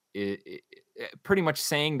is pretty much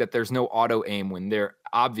saying that there's no auto aim when there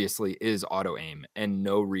obviously is auto aim and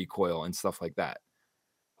no recoil and stuff like that.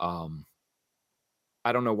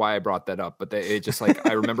 I don't know why I brought that up, but it just like,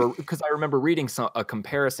 I remember reading a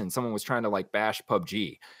comparison. Someone was trying to like bash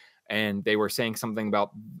PUBG, and they were saying something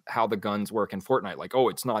about how the guns work in Fortnite. Like, oh,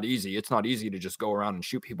 it's not easy. It's not easy to just go around and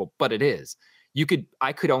shoot people, but it is.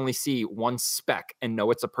 I could only see one speck and know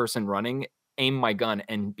it's a person running, aim my gun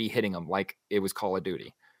and be hitting them like it was Call of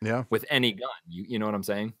Duty. Yeah. With any gun, you know what I'm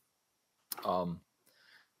saying? I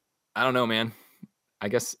don't know, man. I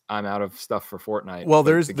guess I'm out of stuff for Fortnite. Well,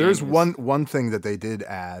 there's one thing that they did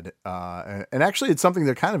add, and actually it's something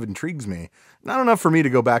that kind of intrigues me. Not enough for me to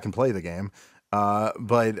go back and play the game,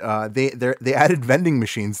 but they added vending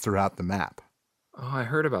machines throughout the map. Oh, I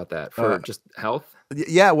heard about that for just health.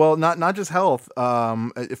 Yeah, well, not just health.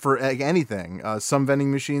 For anything. Some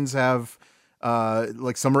vending machines have.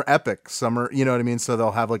 Like some are epic, some are, you know what I mean? So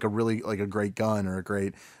they'll have like a really like a great gun or a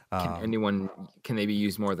great. Can they be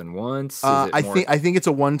used more than once? I think it's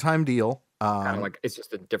a one-time deal. Kind of like it's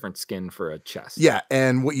just a different skin for a chest. Yeah,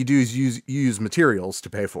 and what you do is use materials to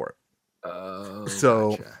pay for it. Oh,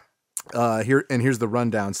 so gotcha. Here's the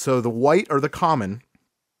rundown. So the white or the common.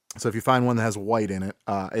 So if you find one that has white in it,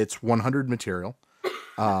 it's 100 material.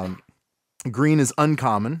 Green is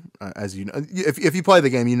uncommon, as you know. If you play the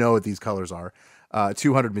game, you know what these colors are.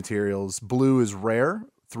 200 materials. Blue is rare,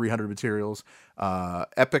 300 materials.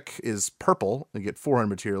 Epic is purple, you get 400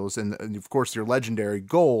 materials. And of course, your legendary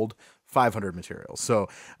gold, 500 materials. So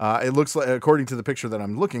it looks like, according to the picture that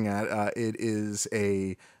I'm looking at, it is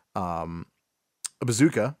a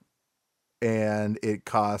bazooka, and it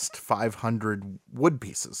cost 500 wood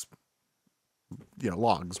pieces,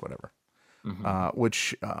 logs, whatever. Mm-hmm.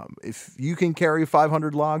 Which, if you can carry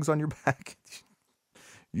 500 logs on your back,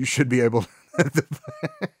 you should be able to.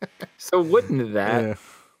 So wouldn't that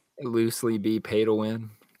loosely be pay to win?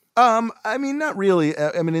 I mean, not really.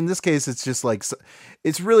 I mean, in this case, it's just like,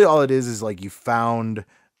 it's really all it is like you found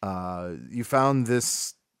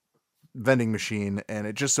this vending machine, and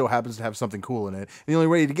it just so happens to have something cool in it. And the only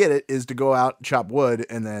way to get it is to go out, chop wood,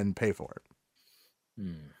 and then pay for it.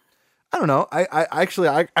 I don't know. I actually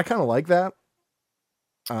kind of like that.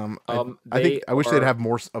 I wish they'd have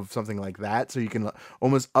more of something like that, so you can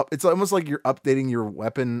almost it's almost like you're updating your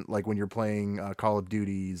weapon, like when you're playing Call of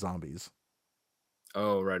Duty Zombies.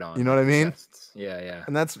 Oh, right on. You know what I mean? Yeah.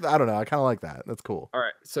 And that's, I don't know. I kind of like that. That's cool. All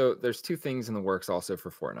right. So there's two things in the works also for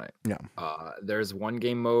Fortnite. Yeah. There's one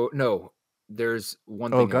game mode. No, there's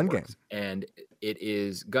one thing. Gun game. And it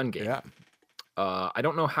is gun game. Yeah. I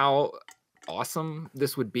don't know how awesome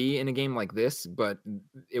this would be in a game like this, but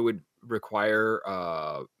it would require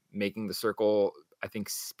making the circle, I think,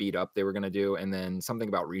 speed up they were going to do, and then something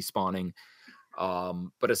about respawning.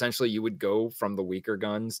 But essentially you would go from the weaker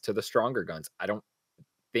guns to the stronger guns. I don't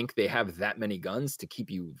think they have that many guns to keep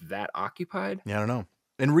you that occupied. Yeah, I don't know.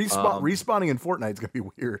 And respawning in Fortnite is going to be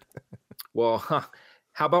weird. Well,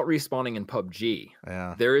 how about respawning in PUBG?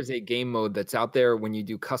 Yeah. There is a game mode that's out there when you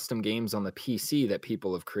do custom games on the PC that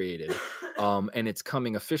people have created. And it's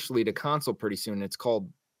coming officially to console pretty soon. It's called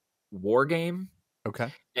War Game.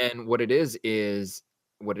 Okay. And what it is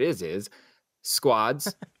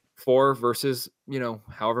squads, 4 versus,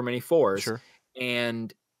 however many 4s. Sure.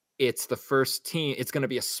 And it's the first team. It's going to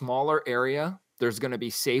be a smaller area. There's going to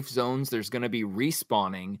be safe zones. There's going to be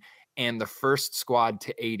respawning, and the first squad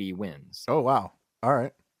to 80 wins. Oh, wow. All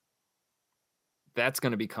right. That's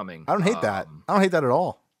going to be coming. I don't hate that. I don't hate that at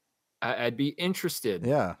all. I'd be interested.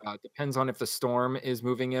 Yeah. Depends on if the storm is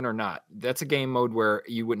moving in or not. That's a game mode where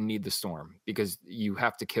you wouldn't need the storm because you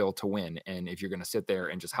have to kill to win. And if you're going to sit there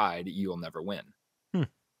and just hide, you'll never win.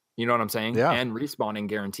 You know what I'm saying? Yeah. And respawning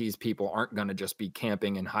guarantees people aren't going to just be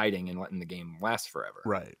camping and hiding and letting the game last forever.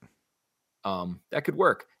 Right. That could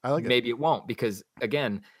work. I like it. Maybe it won't, because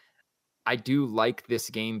again, I do like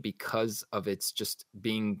this game because of its just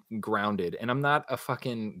being grounded. And I'm not a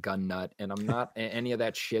fucking gun nut, and I'm not any of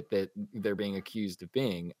that shit that they're being accused of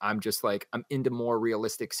being. I'm just like, I'm into more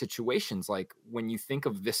realistic situations. Like when you think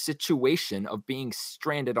of the situation of being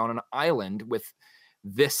stranded on an island with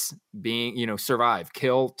this being, you know, survive,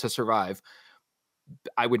 kill to survive,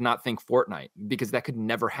 I would not think Fortnite, because that could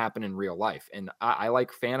never happen in real life. And I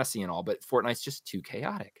like fantasy and all, but Fortnite's just too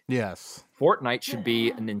chaotic. Yes. Fortnite should be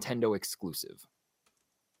a Nintendo exclusive.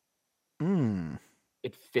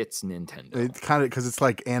 It fits Nintendo. It's kind of because it's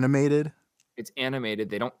like animated. It's animated.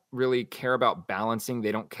 They don't really care about balancing.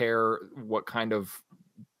 They don't care what kind of,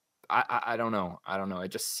 I don't know. I don't know. It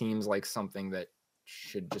just seems like something that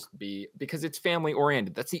should just be, because it's family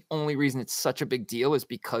oriented. That's the only reason it's such a big deal, is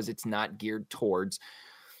because it's not geared towards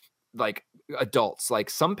like adults. Like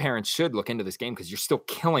some parents should look into this game, because you're still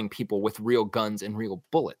killing people with real guns and real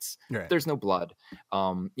bullets. Right. There's no blood.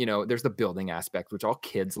 You know, there's the building aspect, which all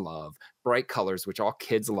kids love, bright colors, which all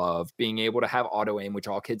kids love, being able to have auto aim, which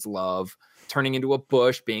all kids love, turning into a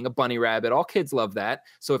bush, being a bunny rabbit, all kids love that.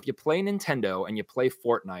 So if you play Nintendo and you play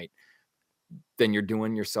Fortnite, then you're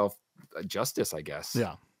doing yourself justice, I guess.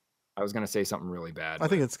 Yeah. I was going to say something really bad. I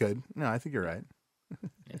think it's good. No, I think you're right.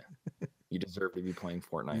 Yeah. You deserve to be playing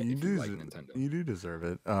Fortnite. You if do. you like Nintendo. You do deserve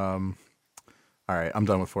it. All right, I'm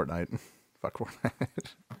done with Fortnite. Fuck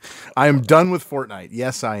Fortnite. I am done with Fortnite.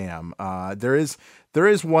 Yes, I am. There is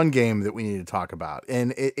one game that we need to talk about,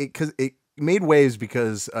 and it made waves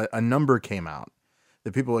because a number came out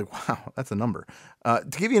that people were like, wow, that's a number. To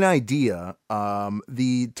give you an idea,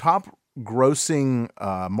 the top grossing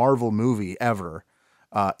Marvel movie ever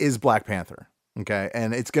is Black Panther. Okay,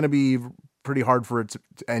 and it's going to be pretty hard for it to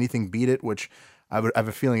anything beat it, which I have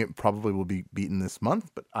a feeling it probably will be beaten this month,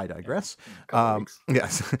 but I digress.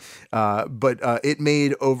 Yes. But it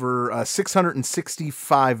made over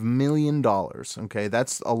 $665 million. Okay.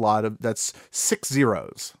 That's a lot of, that's 6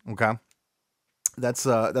 zeros. Okay. That's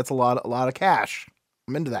a lot of cash.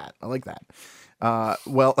 I'm into that. I like that.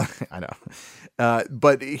 Well, I know.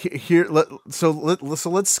 But here, so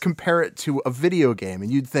let's compare it to a video game,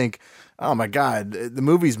 and you'd think, oh my God, the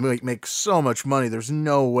movies make so much money. There's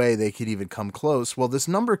no way they could even come close. Well, this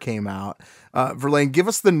number came out. Verlaine, give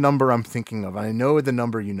us the number I'm thinking of. I know the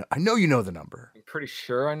number you know. I know you know the number. I'm pretty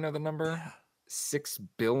sure I know the number. 6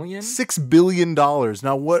 billion? $6 billion.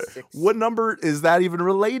 Now, what number is that even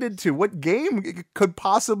related to? What game could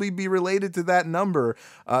possibly be related to that number?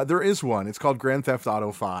 There is one. It's called Grand Theft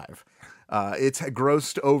Auto 5. It's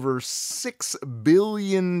grossed over $6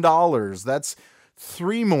 billion. That's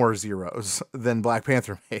 3 more zeros than Black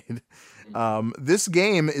Panther made. This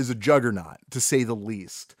game is a juggernaut, to say the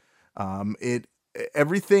least.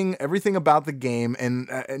 Everything about the game, and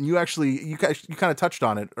you kind of touched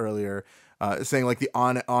on it earlier, saying like the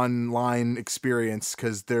online experience,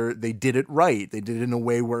 because they did it right. They did it in a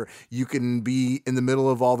way where you can be in the middle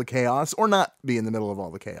of all the chaos or not be in the middle of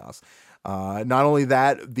all the chaos. Not only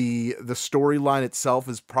that, the storyline itself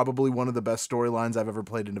is probably one of the best storylines I've ever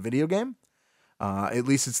played in a video game. At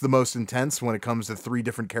least it's the most intense when it comes to 3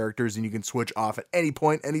 different characters, and you can switch off at any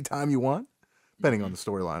point, anytime you want, depending on the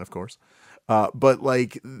storyline, of course. But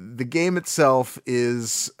like the game itself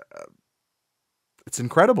is, it's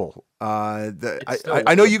incredible. I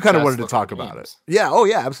know you kind of wanted to talk about it. Yeah. Oh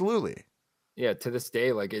yeah, absolutely. Yeah. To this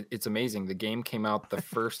day, like it's amazing. The game came out the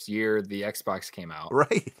first year the Xbox came out.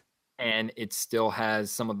 Right. And it still has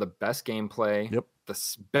some of the best gameplay, yep, the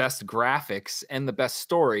best graphics, and the best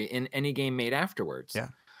story in any game made afterwards. Yeah.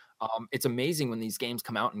 It's amazing when these games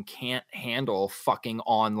come out and can't handle fucking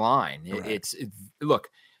online. Right. Look,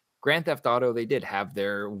 Grand Theft Auto, they did have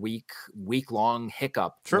their week-long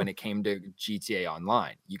hiccup when it came to GTA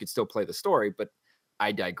Online. You could still play the story, but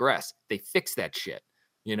I digress. They fixed that shit,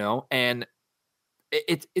 you know? And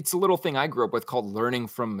it's a little thing I grew up with called learning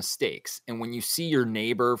from mistakes. And when you see your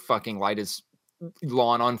neighbor fucking light his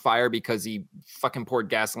lawn on fire because he fucking poured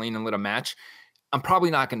gasoline and lit a match, I'm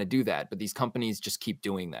probably not going to do that. But these companies just keep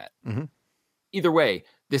doing that. Mm-hmm. Either way,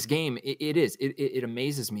 this game, it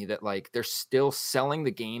amazes me that like they're still selling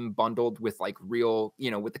the game bundled with like real, you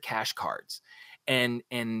know, with the cash cards, and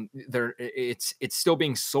it's still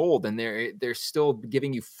being sold, and they're still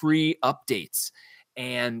giving you free updates,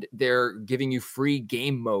 and they're giving you free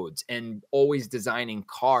game modes and always designing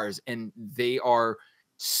cars, and they are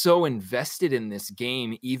so invested in this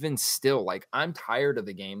game even still. Like, I'm tired of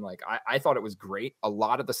the game. Like, I thought it was great. A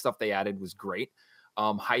lot of the stuff they added was great.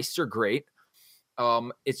 Heists are great.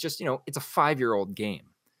 It's just, it's a 5-year-old game.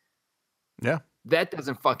 Yeah. That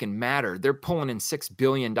doesn't fucking matter. They're pulling in $6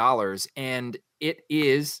 billion, and it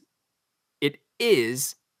is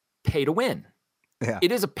pay to win. Yeah.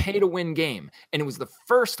 It is a pay to win game. And it was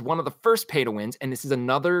one of the first pay to wins. And this is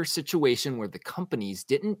another situation where the companies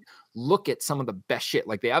didn't look at some of the best shit.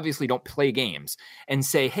 Like, they obviously don't play games and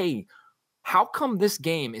say, hey, how come this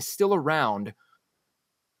game is still around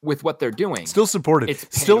with what they're doing? Still supported. It's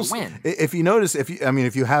pay still to win. If you notice, if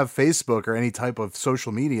you have Facebook or any type of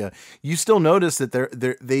social media, you still notice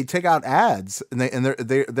that they take out ads and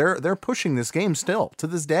they're pushing this game still to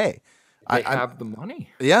this day. They have the money.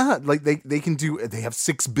 Yeah, like they have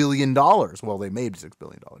 $6 billion. Well, they made $6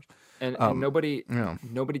 billion. And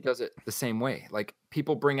nobody does it the same way. Like,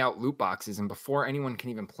 people bring out loot boxes, and before anyone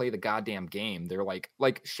can even play the goddamn game, they're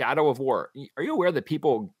like Shadow of War. Are you aware that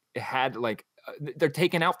people had they're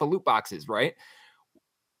taking out the loot boxes, right?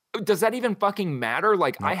 Does that even fucking matter?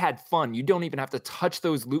 Like, no. I had fun. You don't even have to touch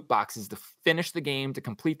those loot boxes to finish the game, to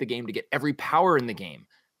complete the game, to get every power in the game.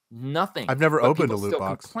 Nothing. I've never opened a loot still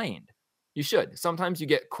box. Complained. You should. Sometimes you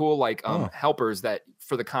get cool helpers that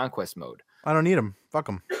for the conquest mode. I don't need them. Fuck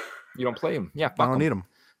them. You don't play them. Yeah, fuck I don't need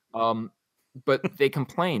them. But they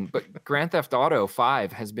complain. But Grand Theft Auto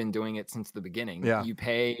 5 has been doing it since the beginning. Yeah. You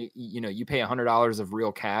pay $100 of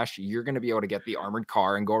real cash. You're going to be able to get the armored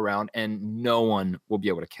car and go around, and no one will be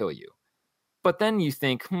able to kill you. But then you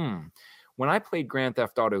think, when I played Grand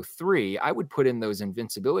Theft Auto 3, I would put in those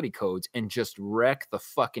invincibility codes and just wreck the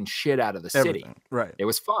fucking shit out of the city. Right. It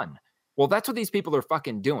was fun. Well, that's what these people are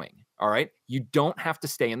fucking doing. All right. You don't have to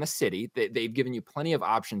stay in the city. They've given you plenty of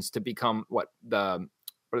options to become what do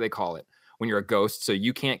they call it? When you're a ghost, so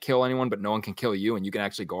you can't kill anyone, but no one can kill you, and you can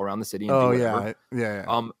actually go around the city and do whatever.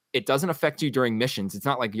 Yeah. It doesn't affect you during missions. It's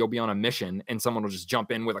not like you'll be on a mission and someone will just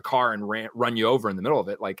jump in with a car and run you over in the middle of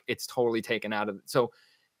it. Like, it's totally taken out of it. So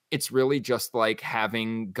it's really just like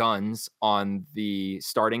having guns on the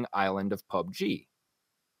starting island of PUBG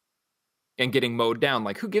and getting mowed down.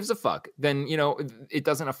 Like, who gives a fuck? Then, it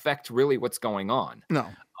doesn't affect really what's going on. No.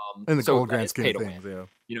 In the cold grand scheme of things,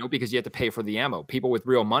 yeah. Because you have to pay for the ammo. People with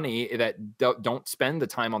real money that don't spend the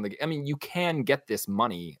time on you can get this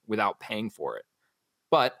money without paying for it.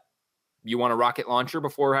 But you want a rocket launcher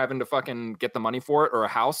before having to fucking get the money for it, or a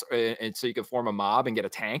house, and so you can form a mob and get a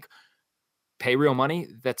tank, pay real money,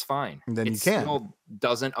 that's fine. And then it you can. Still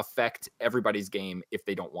doesn't affect everybody's game if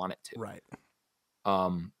they don't want it to. Right.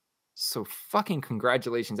 So fucking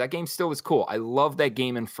congratulations. That game still is cool. I love that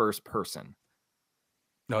game in first person.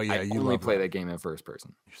 Oh yeah, I only play that game in first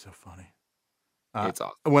person. You're so funny. It's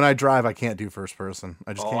awesome. When I drive, I can't do first person.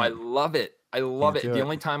 I just can't. I love it. I love it. do The it.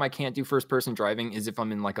 only time I can't do first person driving is if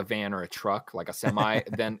I'm in like a van or a truck, like a semi.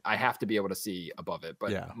 Then I have to be able to see above it.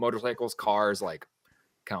 But Yeah. motorcycles, cars, like,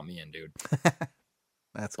 count me in, dude.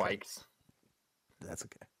 That's good. Bikes. That's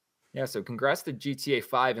okay. Yeah. So congrats to GTA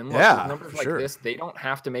 5. And look, Yeah, with numbers for like sure. this, they don't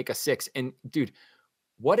have to make a 6. And dude,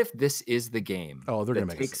 what if this is the game Oh, they're that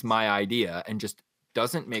gonna make a takes 6. my idea and just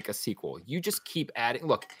doesn't make a sequel? You just keep adding.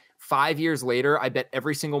 Look, 5 years later, I bet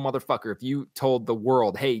every single motherfucker, if you told the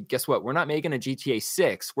world, hey, guess what? We're not making a GTA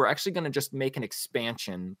 6. We're actually going to just make an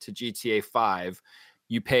expansion to GTA 5.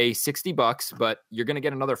 You pay $60, but you're going to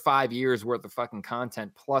get another 5 years worth of fucking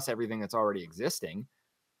content plus everything that's already existing.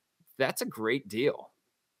 That's a great deal.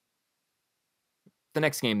 The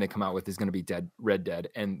next game they come out with is going to be Red Dead.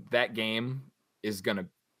 And that game is going to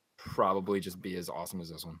probably just be as awesome as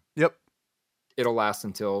this one. Yep. It'll last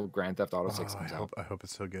until Grand Theft Auto 6 comes out. I hope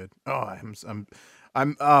it's so good. I'm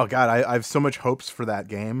oh god, I have so much hopes for that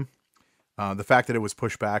game. The fact that it was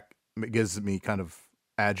pushed back gives me kind of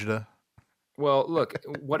agita. Well, look,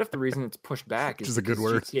 what if the reason it's pushed back Which is is a good because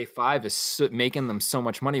word. GTA 5 is making them so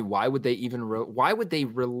much money? Why would they even why would they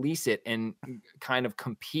release it and kind of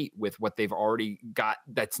compete with what they've already got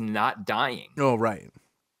that's not dying? Oh, right.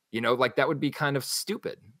 Like, that would be kind of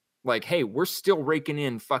stupid. Like, hey, we're still raking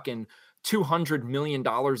in fucking $200 million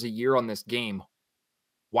a year on this game.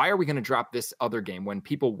 Why are we going to drop this other game when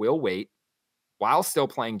people will wait while still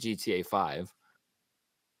playing GTA 5?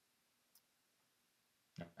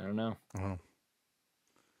 I don't know. Oh.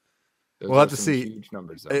 Those We'll are have to some see. Huge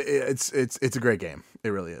numbers, though. It's a great game. It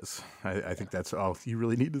really is. I think that's all you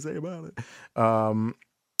really need to say about it. I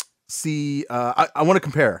want to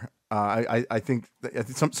compare. I think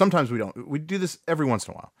sometimes we don't. We do this every once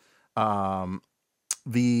in a while. I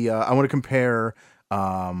want to compare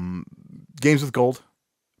games with gold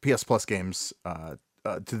PS Plus games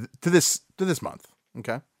to this month.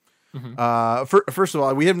 Okay. Mhm. First of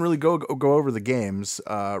all, we haven't really go over the games.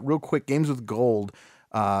 Real quick, games with gold: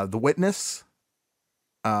 The Witness,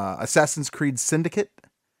 Assassin's Creed Syndicate,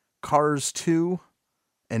 Cars 2,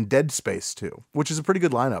 and Dead Space 2, which is a pretty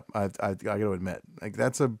good lineup. I got to admit, like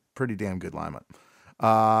that's a pretty damn good lineup.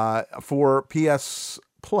 For PS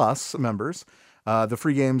Plus members, the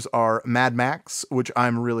free games are Mad Max, which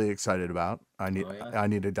I'm really excited about. I need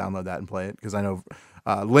to download that and play it because I know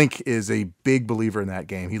Link is a big believer in that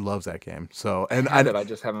game. He loves that game. So and I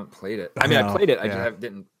just haven't played it. I mean, I played it. I just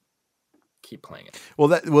didn't keep playing it.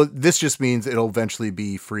 Well, this just means it'll eventually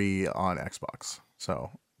be free on Xbox. So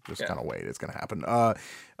just kind of wait. It's going to happen.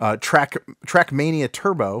 Trackmania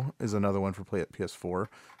Turbo is another one for play at PS4.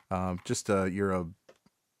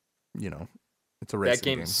 It's a racing That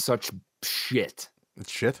game is such shit.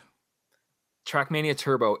 It's shit. Trackmania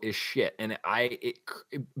Turbo is shit, and it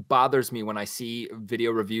bothers me when I see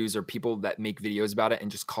video reviews or people that make videos about it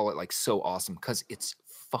and just call it like so awesome because it's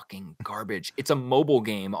fucking garbage. It's a mobile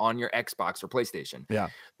game on your Xbox or PlayStation. Yeah,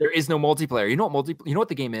 there is no multiplayer. You know what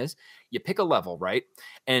the game is? You pick a level, right?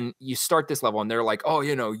 And you start this level, and they're like, oh,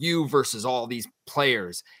 you versus all these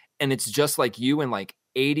players, and it's just like you and like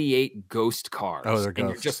 88 ghost cars. Oh, they're and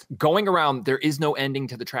ghosts. you're just going around. There is no ending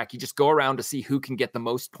to the track. You just go around to see who can get the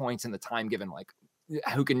most points in the time given, like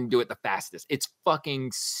who can do it the fastest. It's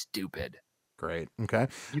fucking stupid. Great. Okay.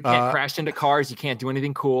 You can't crash into cars. You can't do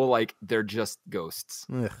anything cool. Like they're just ghosts.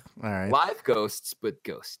 All right. Live ghosts, but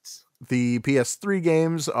ghosts. The PS3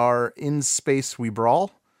 games are In Space We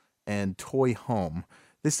Brawl and Toy Home.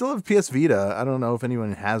 They still have PS Vita. I don't know if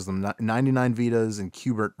anyone has them. 99 Vitas and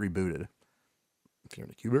Qbert Rebooted. If you're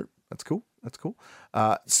into Qbert, that's cool. That's cool.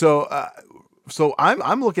 So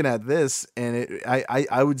I'm looking at this, and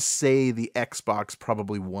I would say the Xbox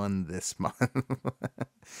probably won this month.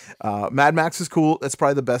 Mad Max is cool. That's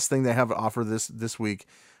probably the best thing they have to offer this week,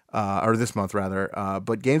 or this month rather.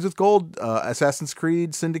 But games with gold, Assassin's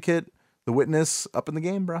Creed Syndicate, The Witness, up in the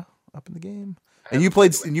game, bro. Up in the game. And you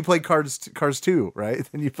played Cars 2, right?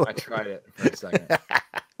 And you I tried it for a second.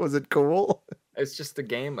 Was it cool? It's just a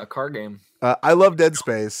game, a car game. I love Dead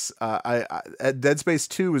Space. Dead Space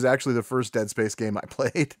 2 was actually the first Dead Space game I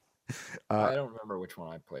played. I don't remember which one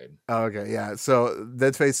I played. Okay, yeah. So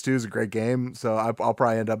Dead Space 2 is a great game. So I'll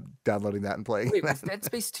probably end up downloading that and playing. Wait, was Dead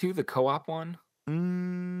Space 2 the co-op one?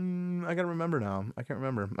 I gotta remember now. I can't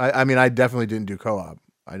remember. I mean, I definitely didn't do co-op.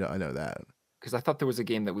 I know that. Because I thought there was a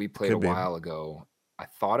game that we played Could be. while ago. I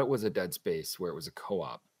thought it was a Dead Space where it was a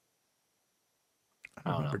co-op. I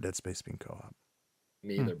don't remember Dead Space being co-op.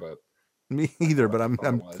 Me either, but Me either, but I'm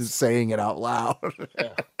just saying it out loud.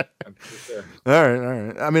 Yeah, I'm pretty sure. All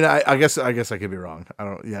right. I mean, I guess I could be wrong. I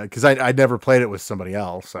don't. Yeah, because I never played it with somebody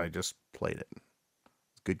else. I just played it.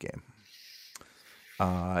 It's a good game.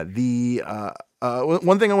 One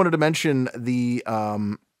thing I wanted to mention, the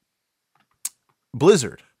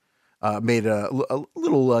Blizzard made a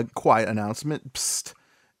little quiet announcement. Psst,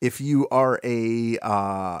 if you are a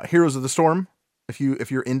Heroes of the Storm. If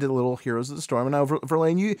you're into little Heroes of the Storm, and now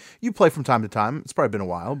Verlaine, you play from time to time. It's probably been a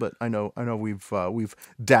while, but I know we've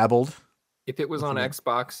dabbled. If it was on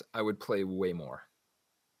Xbox, I would play way more.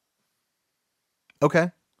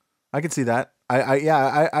 Okay, I could see that.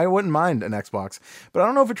 I wouldn't mind an Xbox, but I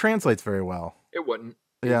don't know if it translates very well. It wouldn't.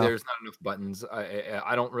 Yeah. There's not enough buttons.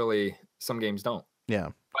 I don't really. Some games don't. Yeah.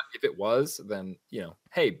 But if it was, then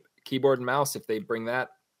hey, keyboard and mouse. If they bring that.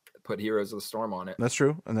 Put Heroes of the Storm on it. That's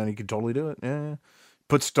true. And then you could totally do it. Yeah.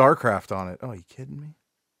 Put StarCraft on it. Oh, you kidding me?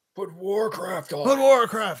 Put Warcraft on it. Put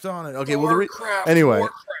Warcraft on it. Okay, Warcraft, anyway.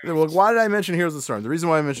 Warcraft. Why did I mention Heroes of the Storm? The reason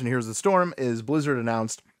why I mentioned Heroes of the Storm is Blizzard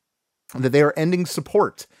announced that they are ending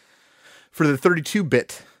support for the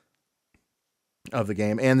 32-bit of the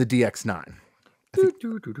game and the DX9.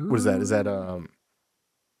 What is that?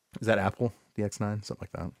 Is that Apple DX9? Something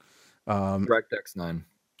like that. DirectX 9.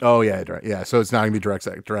 Oh yeah, yeah. So it's not gonna be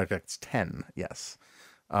DirectX 10, yes,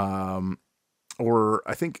 or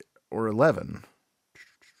 11.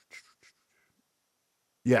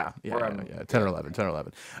 Yeah, 10 or 11.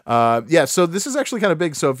 Yeah. So this is actually kind of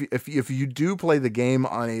big. So if you do play the game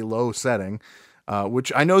on a low setting,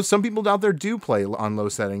 which I know some people out there do play on low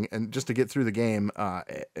setting, and just to get through the game,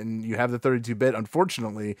 and you have the 32-bit,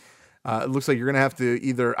 unfortunately. It looks like you're going to have to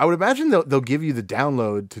either, I would imagine they'll give you the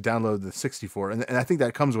download to download the 64. And I think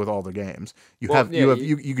that comes with all the games. You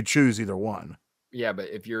could choose either one. Yeah. But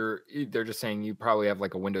they're just saying you probably have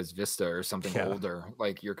like a Windows Vista or something older,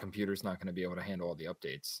 like your computer's not going to be able to handle all the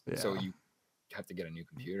updates. Yeah. So you have to get a new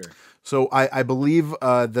computer. So I believe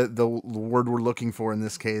the word we're looking for in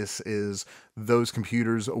this case is those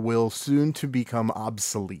computers will soon to become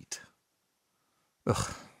obsolete.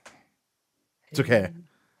 Ugh. It's okay.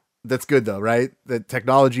 That's good though, right? The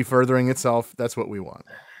technology furthering itself. That's what we want.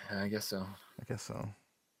 I guess so. I guess so.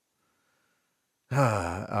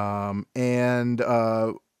 And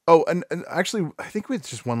actually, I think it's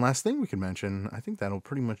just one last thing we can mention. I think that'll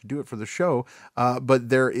pretty much do it for the show. But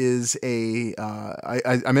there is I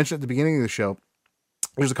mentioned at the beginning of the show,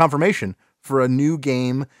 there's a confirmation for a new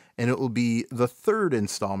game, and it will be the 3rd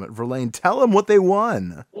installment. Verlaine, tell them what they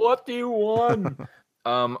won. What do you want?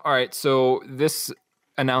 All right. So this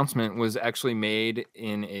announcement was actually made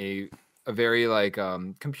in a very like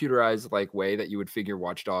computerized like way that you would figure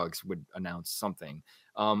Watch Dogs would announce something.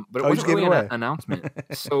 But it wasn't really an announcement.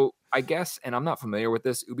 So I guess, and I'm not familiar with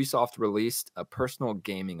this, Ubisoft released a personal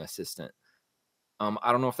gaming assistant.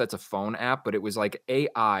 I don't know if that's a phone app, but it was like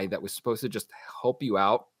AI that was supposed to just help you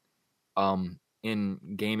out in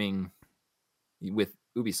gaming with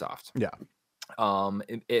Ubisoft. Yeah.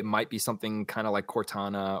 It might be something kind of like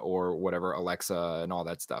Cortana or whatever, Alexa and all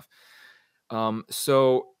that stuff.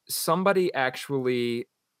 So somebody actually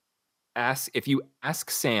if you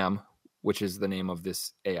ask Sam, which is the name of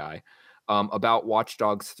this AI, about Watch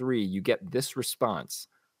Dogs 3, you get this response.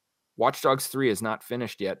 Watch Dogs 3 is not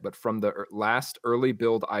finished yet, but from the last early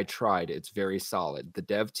build I tried, it's very solid. The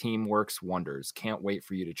dev team works wonders. Can't wait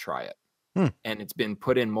for you to try it. And it's been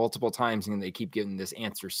put in multiple times, and they keep giving this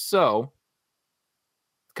answer. So,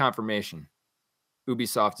 confirmation.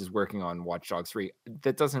 Ubisoft is working on Watch Dogs 3.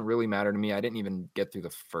 That doesn't really matter to me. I didn't even get through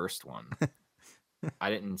the first one. I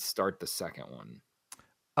didn't start the second one.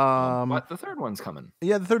 But the third one's coming.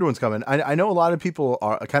 Yeah, the third one's coming. I know a lot of people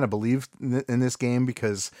are kind of believe in this game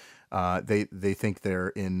because they think they're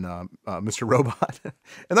in Mr. Robot,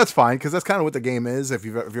 and that's fine because that's kind of what the game is. If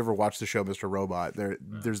you've ever watched the show Mr. Robot,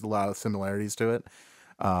 there's a lot of similarities to it.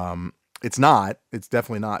 It's not. It's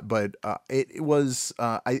definitely not. But it was.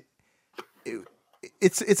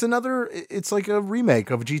 It's another. It's like a remake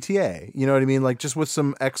of GTA. You know what I mean? Like just with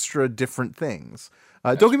some extra different things.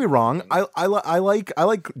 Don't get me wrong. I like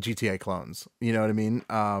GTA clones. You know what I mean?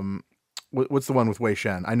 What's the one with Wei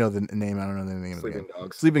Shen? I know the name. I don't know the name of the game.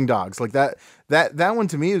 Dogs. Sleeping Dogs. Like that one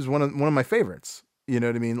to me is one of my favorites. You know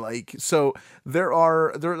what I mean? Like so there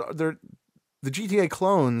the GTA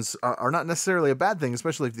clones are not necessarily a bad thing,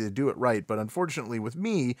 especially if they do it right. But unfortunately, with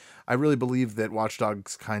me, I really believe that Watch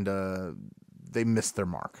Dogs they missed their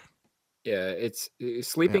mark. Yeah, it's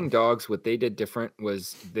Sleeping Dogs. What they did different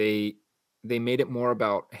was they made it more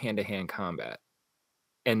about hand-to-hand combat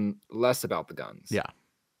and less about the guns. Yeah.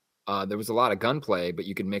 There was a lot of gunplay, but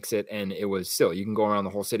you could mix it, and it was still, you can go around the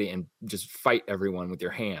whole city and just fight everyone with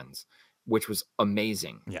your hands, which was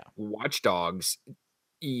amazing. Yeah. Watch Dogs,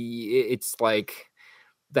 it's like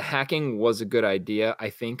the hacking was a good idea, I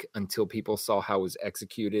think, until people saw how it was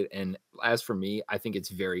executed. And as for me, I think it's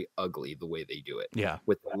very ugly the way they do it. Yeah.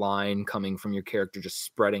 With the line coming from your character just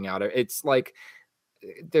spreading out. It's like,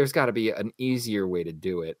 there's got to be an easier way to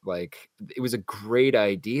do it. Like, it was a great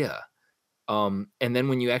idea. And then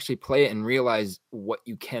when you actually play it and realize what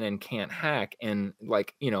you can and can't hack, and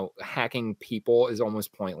like, hacking people is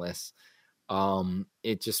almost pointless.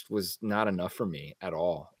 It just was not enough for me at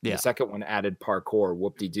all. Yeah. The second one added parkour.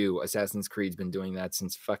 Whoop-de-doo. Assassin's Creed's been doing that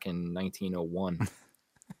since fucking 1901.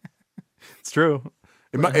 It's true.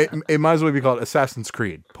 It might as well be called Assassin's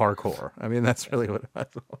Creed Parkour. I mean, that's really what it might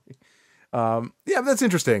as well be. Yeah, that's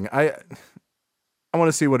interesting. I want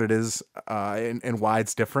to see what it is, and why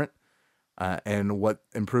it's different, and what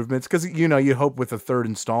improvements. Because you hope with the third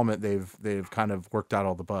installment they've kind of worked out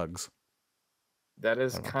all the bugs. That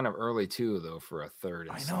is kind of early too, though, for a third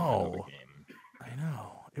installment of the game. I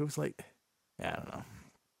know. It was like, I don't know.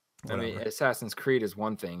 Whatever. I mean, Assassin's Creed is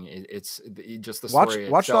one thing. It's just the story.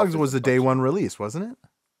 Watch Dogs was a day one release, wasn't it?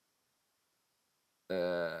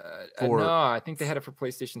 No, I think they had it for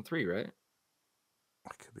PlayStation 3, right?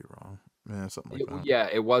 I could be wrong. Yeah, something like that. Yeah,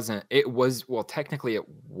 it wasn't. It was, well, technically it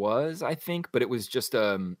was, I think, but it was just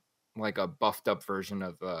like a buffed up version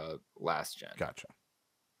of last gen. Gotcha.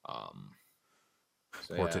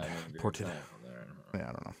 So ported. Yeah, I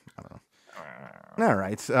don't know. All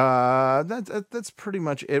right. That's pretty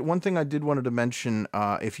much it. One thing I did wanted to mention,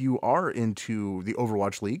 if you are into the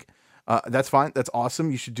Overwatch League, that's fine. That's awesome.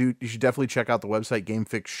 You should definitely check out the website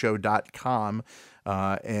gamefixshow.com,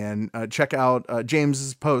 and check out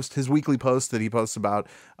James's post, his weekly post that he posts about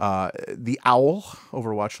the OWL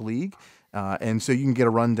Overwatch League. And so you can get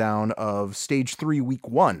a rundown of Stage 3 Week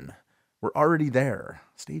 1. We're already there.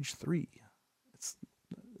 Stage 3.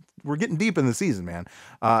 we're getting deep in the season, man.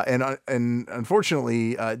 And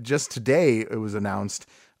unfortunately, just today it was announced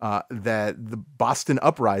that the Boston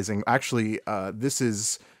Uprising, actually, this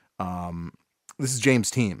is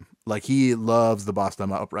James' team. Like, he loves the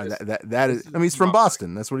Boston Uprising. That is, I mean, he's from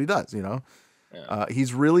Boston. That's what he does, you know. Yeah.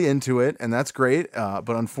 He's really into it, and that's great. But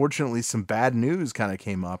unfortunately, some bad news kind of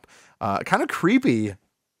came up. Kind of creepy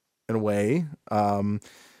in a way.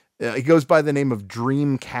 He goes by the name of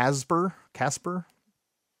Dream Casper. Kazper.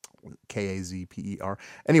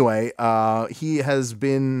 Anyway, he has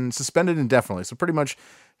been suspended indefinitely. So pretty much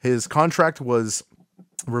his contract was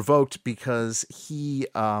revoked because he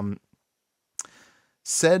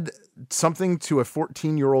said something to a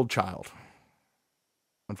 14-year-old child.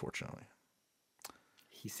 Unfortunately.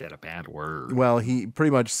 He said a bad word. Well, he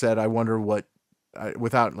pretty much said, I wonder what,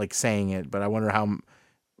 without like saying it, but I wonder how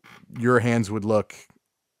your hands would look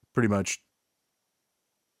pretty much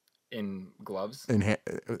in gloves, in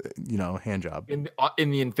hand job in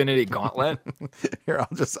the Infinity Gauntlet. Here,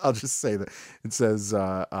 I'll just say that it says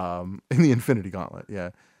in the Infinity Gauntlet.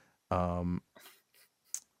 Yeah. Where'd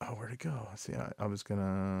it go? See, I was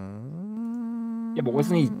gonna. Yeah, but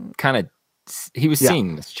wasn't he kind of? He was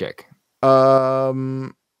seeing this chick. Yeah,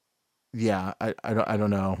 I don't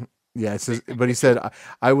know. Yeah, it says, but he said,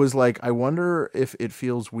 I was like, I wonder if it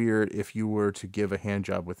feels weird if you were to give a hand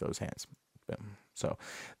job with those hands. So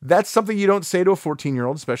that's something you don't say to a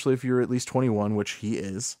 14-year-old, especially if you're at least 21, which he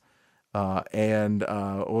is. Well,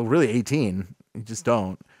 really 18. You just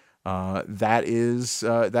don't. That is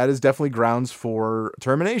definitely grounds for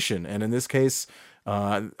termination. And in this case,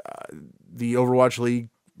 the Overwatch League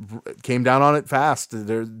came down on it fast.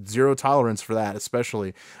 There's zero tolerance for that,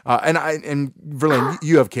 especially. And Verlaine,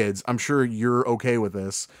 you have kids. I'm sure you're okay with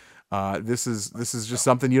this. This is just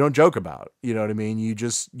something you don't joke about. You know what I mean? You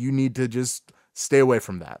need to just stay away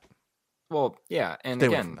from that. Well, yeah. And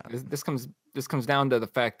again, this comes down to the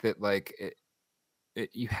fact that like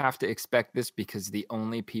you have to expect this because the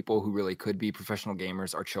only people who really could be professional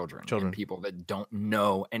gamers are children. And people that don't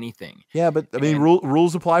know anything. Yeah, but I mean,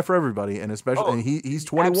 rules apply for everybody, and especially and he's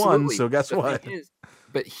 21, absolutely. So guess what?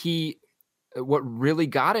 But what really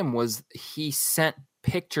got him was he sent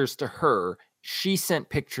pictures to her. She sent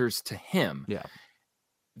pictures to him. Yeah,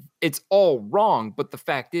 it's all wrong. But the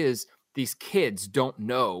fact is, these kids don't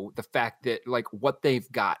know the fact that like what they've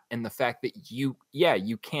got, and the fact that you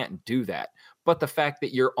can't do that. But the fact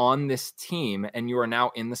that you're on this team and you are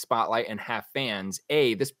now in the spotlight and have fans,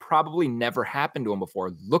 this probably never happened to him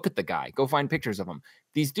before. Look at the guy. Go find pictures of him.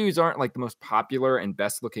 These dudes aren't like the most popular and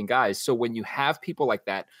best looking guys. So when you have people like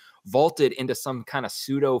that vaulted into some kind of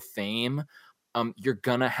pseudo fame, you're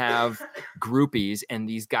gonna have groupies, and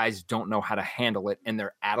these guys don't know how to handle it, and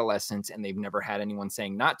they're adolescents, and they've never had anyone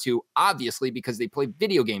saying not to, obviously, because they play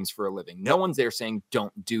video games for a living. No one's there saying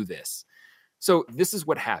don't do this. So this is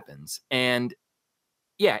what happens. And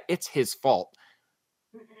yeah, it's his fault.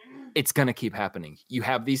 It's going to keep happening. You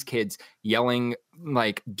have these kids yelling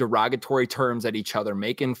like derogatory terms at each other,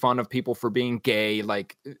 making fun of people for being gay,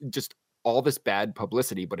 like just all this bad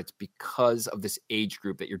publicity, but it's because of this age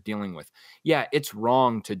group that you're dealing with. Yeah, it's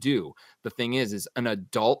wrong to do. The thing is an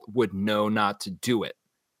adult would know not to do it.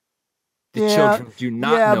 The children do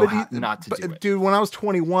not know how not to do it. Dude, when I was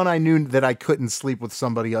 21, I knew that I couldn't sleep with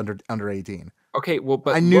somebody under 18. Okay, well,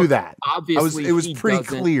 but I knew that. Obviously, it was pretty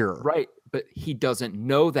clear, right? But he doesn't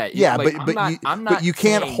know that. Yeah, like, but you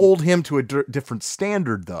can't hold him to a different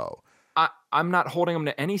standard, though. I'm not holding him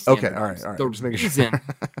to any standard. Okay, all right. The reason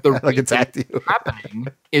it's happening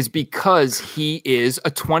is because he is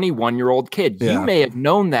a 21-year-old kid. Yeah. You may have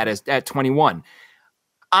known that at 21.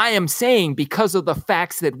 I am saying because of the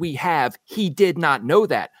facts that we have, he did not know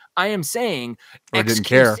that. I am saying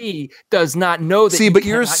XQC does not know that. See, but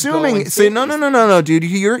you're assuming. Say no, dude.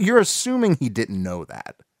 You're assuming he didn't know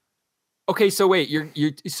that. Okay, so wait,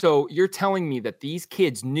 you're telling me that these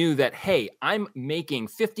kids knew that, hey, I'm making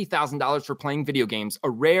 $50,000 for playing video games, a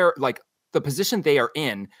rare, like the position they are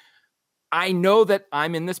in. I know that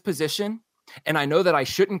I'm in this position, and I know that I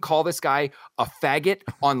shouldn't call this guy a faggot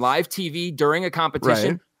on live TV during a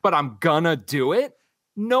competition, but I'm gonna do it.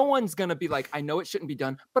 No one's gonna be like, I know it shouldn't be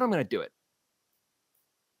done, but I'm gonna do it.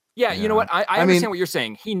 Yeah, you know what? I understand what you're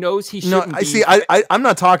saying. He knows he shouldn't. I'm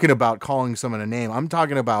not talking about calling someone a name. I'm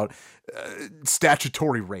talking about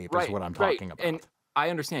statutory rape is what I'm talking about. And I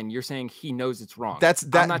understand you're saying he knows it's wrong. That's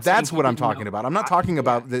what I'm talking about. I'm not talking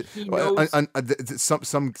about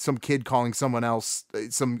some kid calling someone else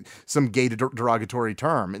some gay derogatory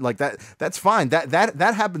term like that. That's fine.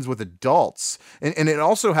 That happens with adults, and it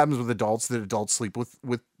also happens with adults that adults sleep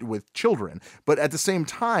with with children. But at the same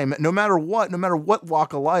time, no matter what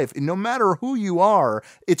walk of life, no matter who you are,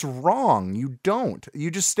 it's wrong. You don't.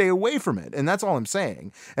 You just stay away from it, and that's all I'm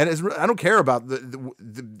saying. And I don't care about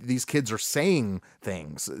these kids are saying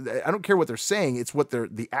things. I don't care what they're saying. It's what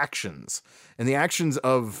the actions, and the actions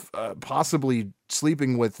of possibly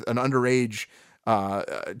sleeping with an underage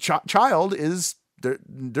child is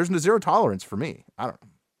there's no zero tolerance for me. I don't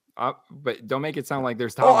know. But don't make it sound like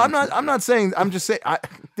there's tolerance. Oh, I'm not saying. I'm just saying,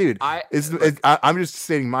 I'm just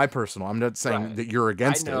stating my personal. I'm not saying that you're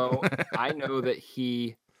against it. I know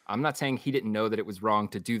that I'm not saying he didn't know that it was wrong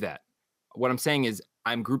to do that. What I'm saying is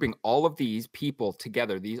I'm grouping all of these people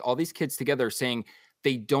together, all these kids together, saying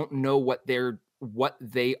they don't know what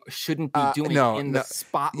they shouldn't be doing in the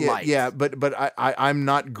spotlight. Yeah, but I'm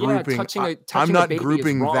not grouping. Touching I'm not a baby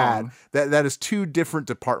grouping is wrong. that is two different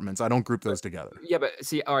departments. I don't group those together. Yeah, but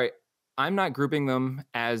see, all right, I'm not grouping them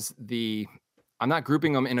I'm not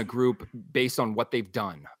grouping them in a group based on what they've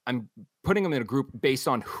done. I'm putting them in a group based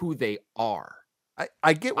on who they are.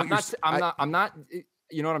 I get what I'm not.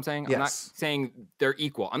 You know what I'm saying? Yes. I'm not saying they're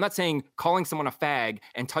equal. I'm not saying calling someone a fag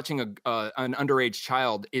and touching an underage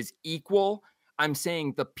child is equal. I'm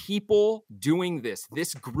saying the people doing this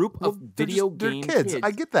group of video game kids,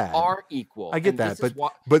 I get that, are equal. I get that,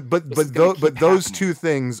 but those two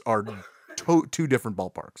things are two different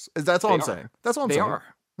ballparks. That's all I'm saying. That's all I'm saying. They are.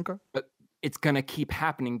 Okay, but it's gonna keep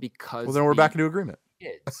happening because. Well, then we're back into agreement.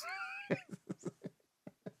 Kids.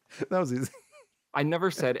 That was easy. I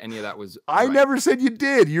never said any of that was. I never said you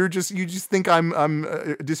did. You just think I'm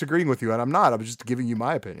disagreeing with you, and I'm not. I was just giving you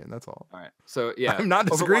my opinion. That's all. All right. So yeah, I'm not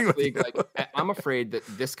disagreeing with you. I'm afraid that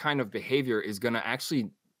this kind of behavior is going to actually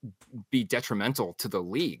be detrimental to the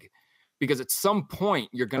league, because at some point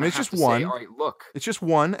you're going to have to say, all right, look, it's just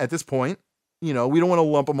one at this point. You know, we don't want to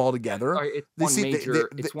lump them all together.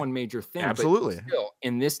 It's one major thing. Absolutely. But still,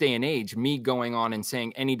 in this day and age, me going on and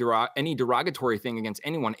saying any derogatory thing against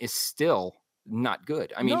anyone is still not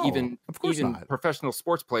good. I mean, even professional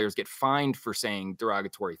sports players get fined for saying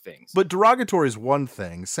derogatory things. But derogatory is one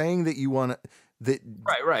thing. Saying that you want that,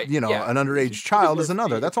 right. You know, an underage child is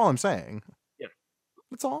another. That's all I'm saying. Yeah,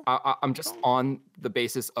 that's all. I'm just on the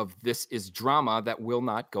basis of this is drama that will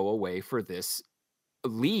not go away for this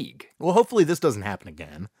league. Well, hopefully this doesn't happen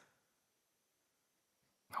again.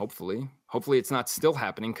 Hopefully it's not still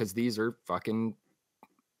happening, because these are fucking.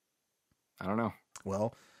 I don't know.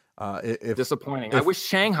 Well. Disappointing. I wish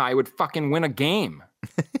Shanghai would fucking win a game.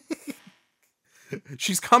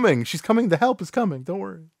 She's coming. The help is coming. Don't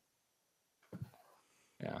worry.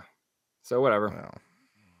 Yeah. So whatever. Well,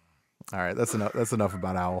 all right. That's enough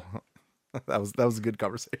about Owl. That was a good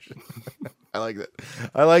conversation. I like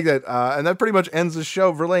that. And that pretty much ends the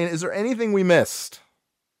show. Verlaine, is there anything we missed?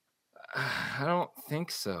 I don't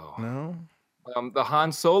think so. No. The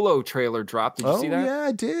Han Solo trailer dropped. Did you see that? Yeah,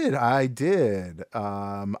 I did.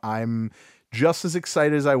 I'm just as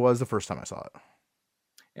excited as I was the first time I saw it.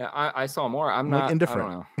 Yeah, I saw more. I'm like not indifferent.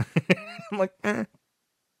 I don't know. I'm like,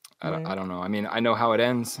 I don't know. I mean, I know how it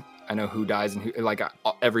ends. I know who dies and who. Like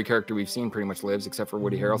every character we've seen pretty much lives, except for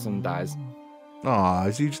Woody Harrelson dies.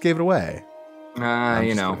 Aw, so you just gave it away. You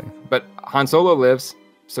know. Kidding. But Han Solo lives.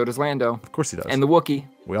 So does Lando. Of course he does. And the Wookiee.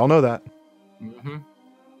 We all know that. Mm-hmm.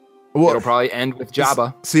 Well, it'll probably end with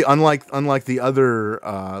Jabba. See, unlike the other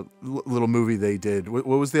little movie they did, what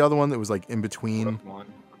was the other one that was like in between?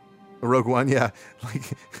 Rogue One, yeah. Like,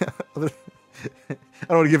 I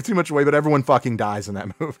don't want to give too much away, but everyone fucking dies in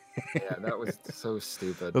that movie. Yeah, that was so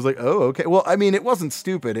stupid. I was like, oh, okay. Well, I mean, it wasn't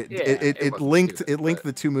stupid. It linked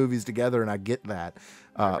the two movies together, and I get that.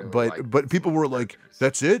 But people were like,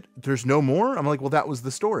 that's it? There's no more? I'm like, well, that was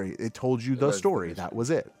the story. It told you the story. That was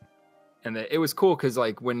it. And it was cool because,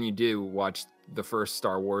 like, when you do watch the first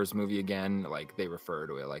Star Wars movie again, like, they refer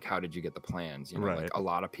to it, like, how did you get the plans? You know, like, a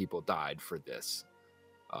lot of people died for this.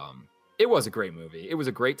 It was a great movie. It was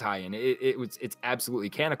a great tie-in. It's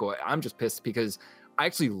absolutely canonical. I'm just pissed because I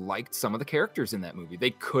actually liked some of the characters in that movie.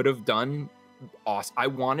 They could have done awesome. I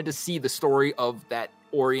wanted to see the story of that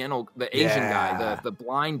the Asian guy, the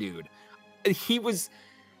blind dude.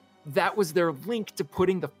 That was their link to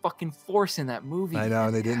putting the fucking Force in that movie. I know,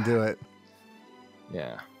 and they didn't do it.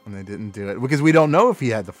 Yeah. And they didn't do it because we don't know if he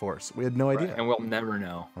had the Force. We had no idea. And we'll never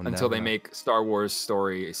know until they make Star Wars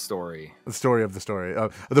story a story. The story of the story.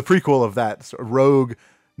 The prequel of that. Rogue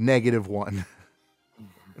 -1.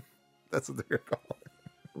 That's what they're called.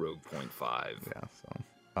 Rogue 0.5. Yeah.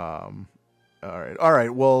 So, all right.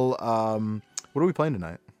 Well, what are we playing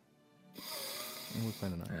tonight? I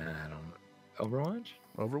don't know. Overwatch?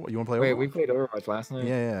 You want to play Overwatch? Wait, we played Overwatch last night?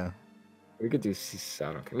 Yeah. We could do I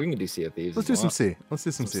don't care. We can do Sea of Thieves. Let's do some C. Let's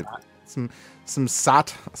do some C. Some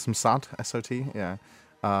SOT. S-O-T. Yeah.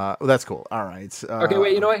 That's cool. All right. Okay,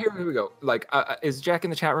 wait. You know what? Here we go. Like, is Jack in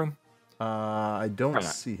the chat room? I don't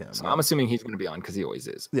see him. So I'm assuming he's going to be on because he always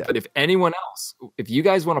is. Yeah. But if anyone else, if you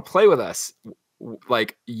guys want to play with us,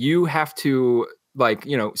 like you have to, like,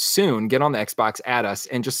 you know, soon get on the Xbox, add us,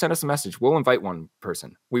 and just send us a message. We'll invite one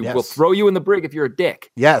person. We will throw you in the brig if you're a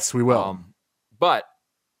dick. Yes, we will. But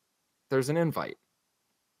there's an invite.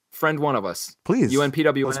 Friend one of us. Please.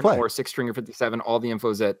 UNPWN or 6stringer57. All the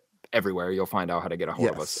info's at everywhere. You'll find out how to get a hold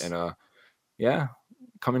of us. And yeah,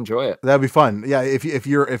 come enjoy it. That'd be fun. Yeah, if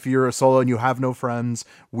you're a solo and you have no friends,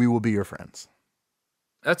 we will be your friends.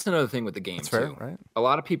 That's another thing with the game. That's fair, too. Right? A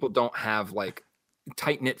lot of people don't have like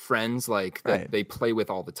tight-knit friends like that they play with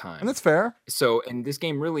all the time. And that's fair. So, and this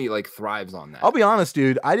game really like thrives on that. I'll be honest,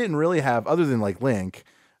 dude. I didn't really have, other than like Link,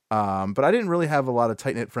 but I didn't really have a lot of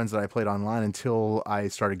tight-knit friends that I played online until I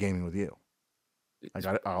started gaming with you.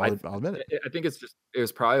 I'll admit it. I think it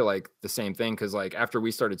was probably like the same thing because like after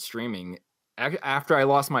we started streaming, after I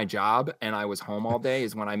lost my job and I was home all day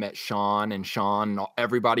is when I met Sean,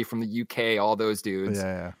 everybody from the UK, all those dudes.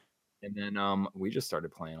 Yeah. And then we just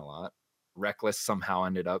started playing a lot. Reckless somehow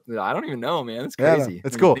ended up. I don't even know, man. It's crazy. Yeah,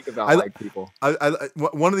 it's cool. Think about like people.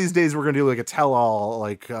 One of these days we're gonna do like a tell-all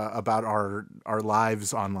like about our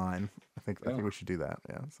lives online. I think we should do that.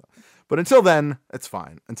 Yeah. So. But until then, it's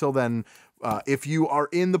fine. Until then, if you are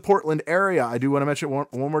in the Portland area, I do want to mention one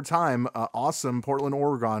more time. Awesome Portland,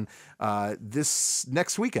 Oregon. This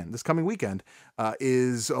coming weekend,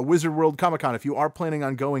 is a Wizard World Comic-Con. If you are planning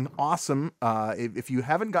on going, awesome. If you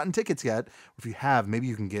haven't gotten tickets yet, or if you have, maybe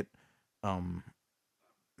you can get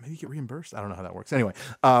reimbursed. I don't know how that works. Anyway,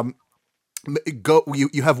 go.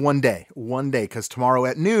 You have one day, because tomorrow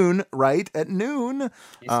at noon, right at noon,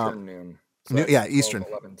 Eastern noon. So Eastern.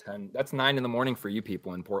 11, 10. That's 9 a.m. for you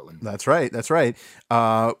people in Portland. That's right.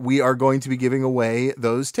 We are going to be giving away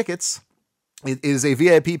those tickets. It is a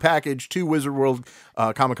VIP package to Wizard World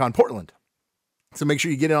Comic-Con Portland. So make sure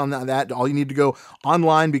you get in on that. All you need to go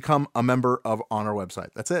online, become a member on our website.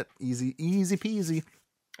 That's it. Easy peasy.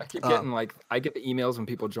 I keep getting I get the emails when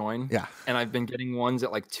people join. Yeah. And I've been getting ones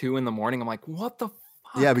at like 2 a.m. I'm like, what the fuck?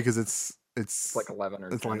 Yeah, because it's like 11 or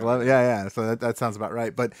it's 10. like 11. Yeah. So that sounds about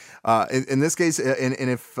right. But in this case, and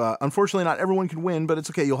if unfortunately not everyone can win, but it's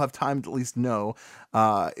okay. You'll have time to at least know.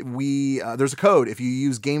 There's a code. If you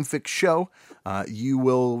use GameFix Show, you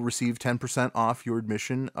will receive 10% off your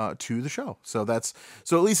admission to the show. So at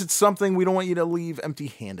least it's something. We don't want you to leave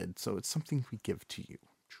empty-handed. So it's something we give to you.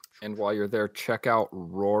 And while you're there, check out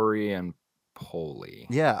Rory and Polly.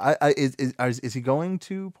 Yeah, is he going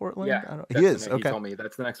to Portland? Yeah, he is. Okay, he told me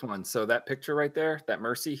that's the next one. So that picture right there, that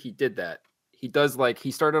Mercy, he did that. He does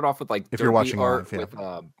he started off with like if you're watching art live,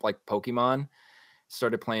 yeah. with like Pokemon.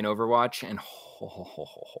 Started playing Overwatch, and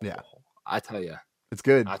yeah, I tell you, it's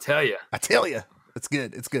good. I tell you, it's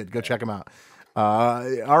good. It's good. Go check him out.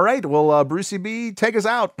 All right. Well, Brucey B, take us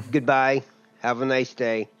out. Goodbye. Have a nice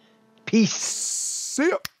day. Peace. See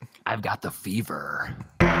ya. I've got the fever.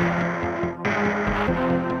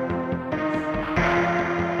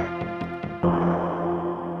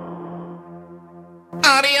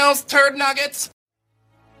 Adios, turd nuggets.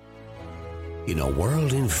 In a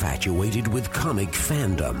world infatuated with comic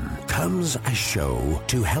fandom comes a show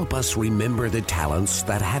to help us remember the talents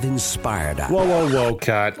that have inspired us. Whoa,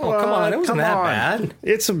 cut. Oh, come on. It wasn't that bad.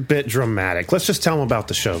 It's a bit dramatic. Let's just tell them about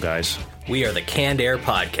the show, guys. We are the Canned Air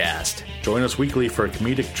Podcast. Join us weekly for a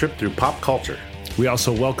comedic trip through pop culture. We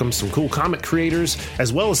also welcome some cool comic creators,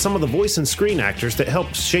 as well as some of the voice and screen actors that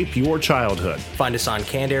helped shape your childhood. Find us on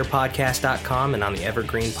CannedAirPodcast.com and on the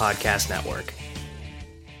Evergreen Podcast Network.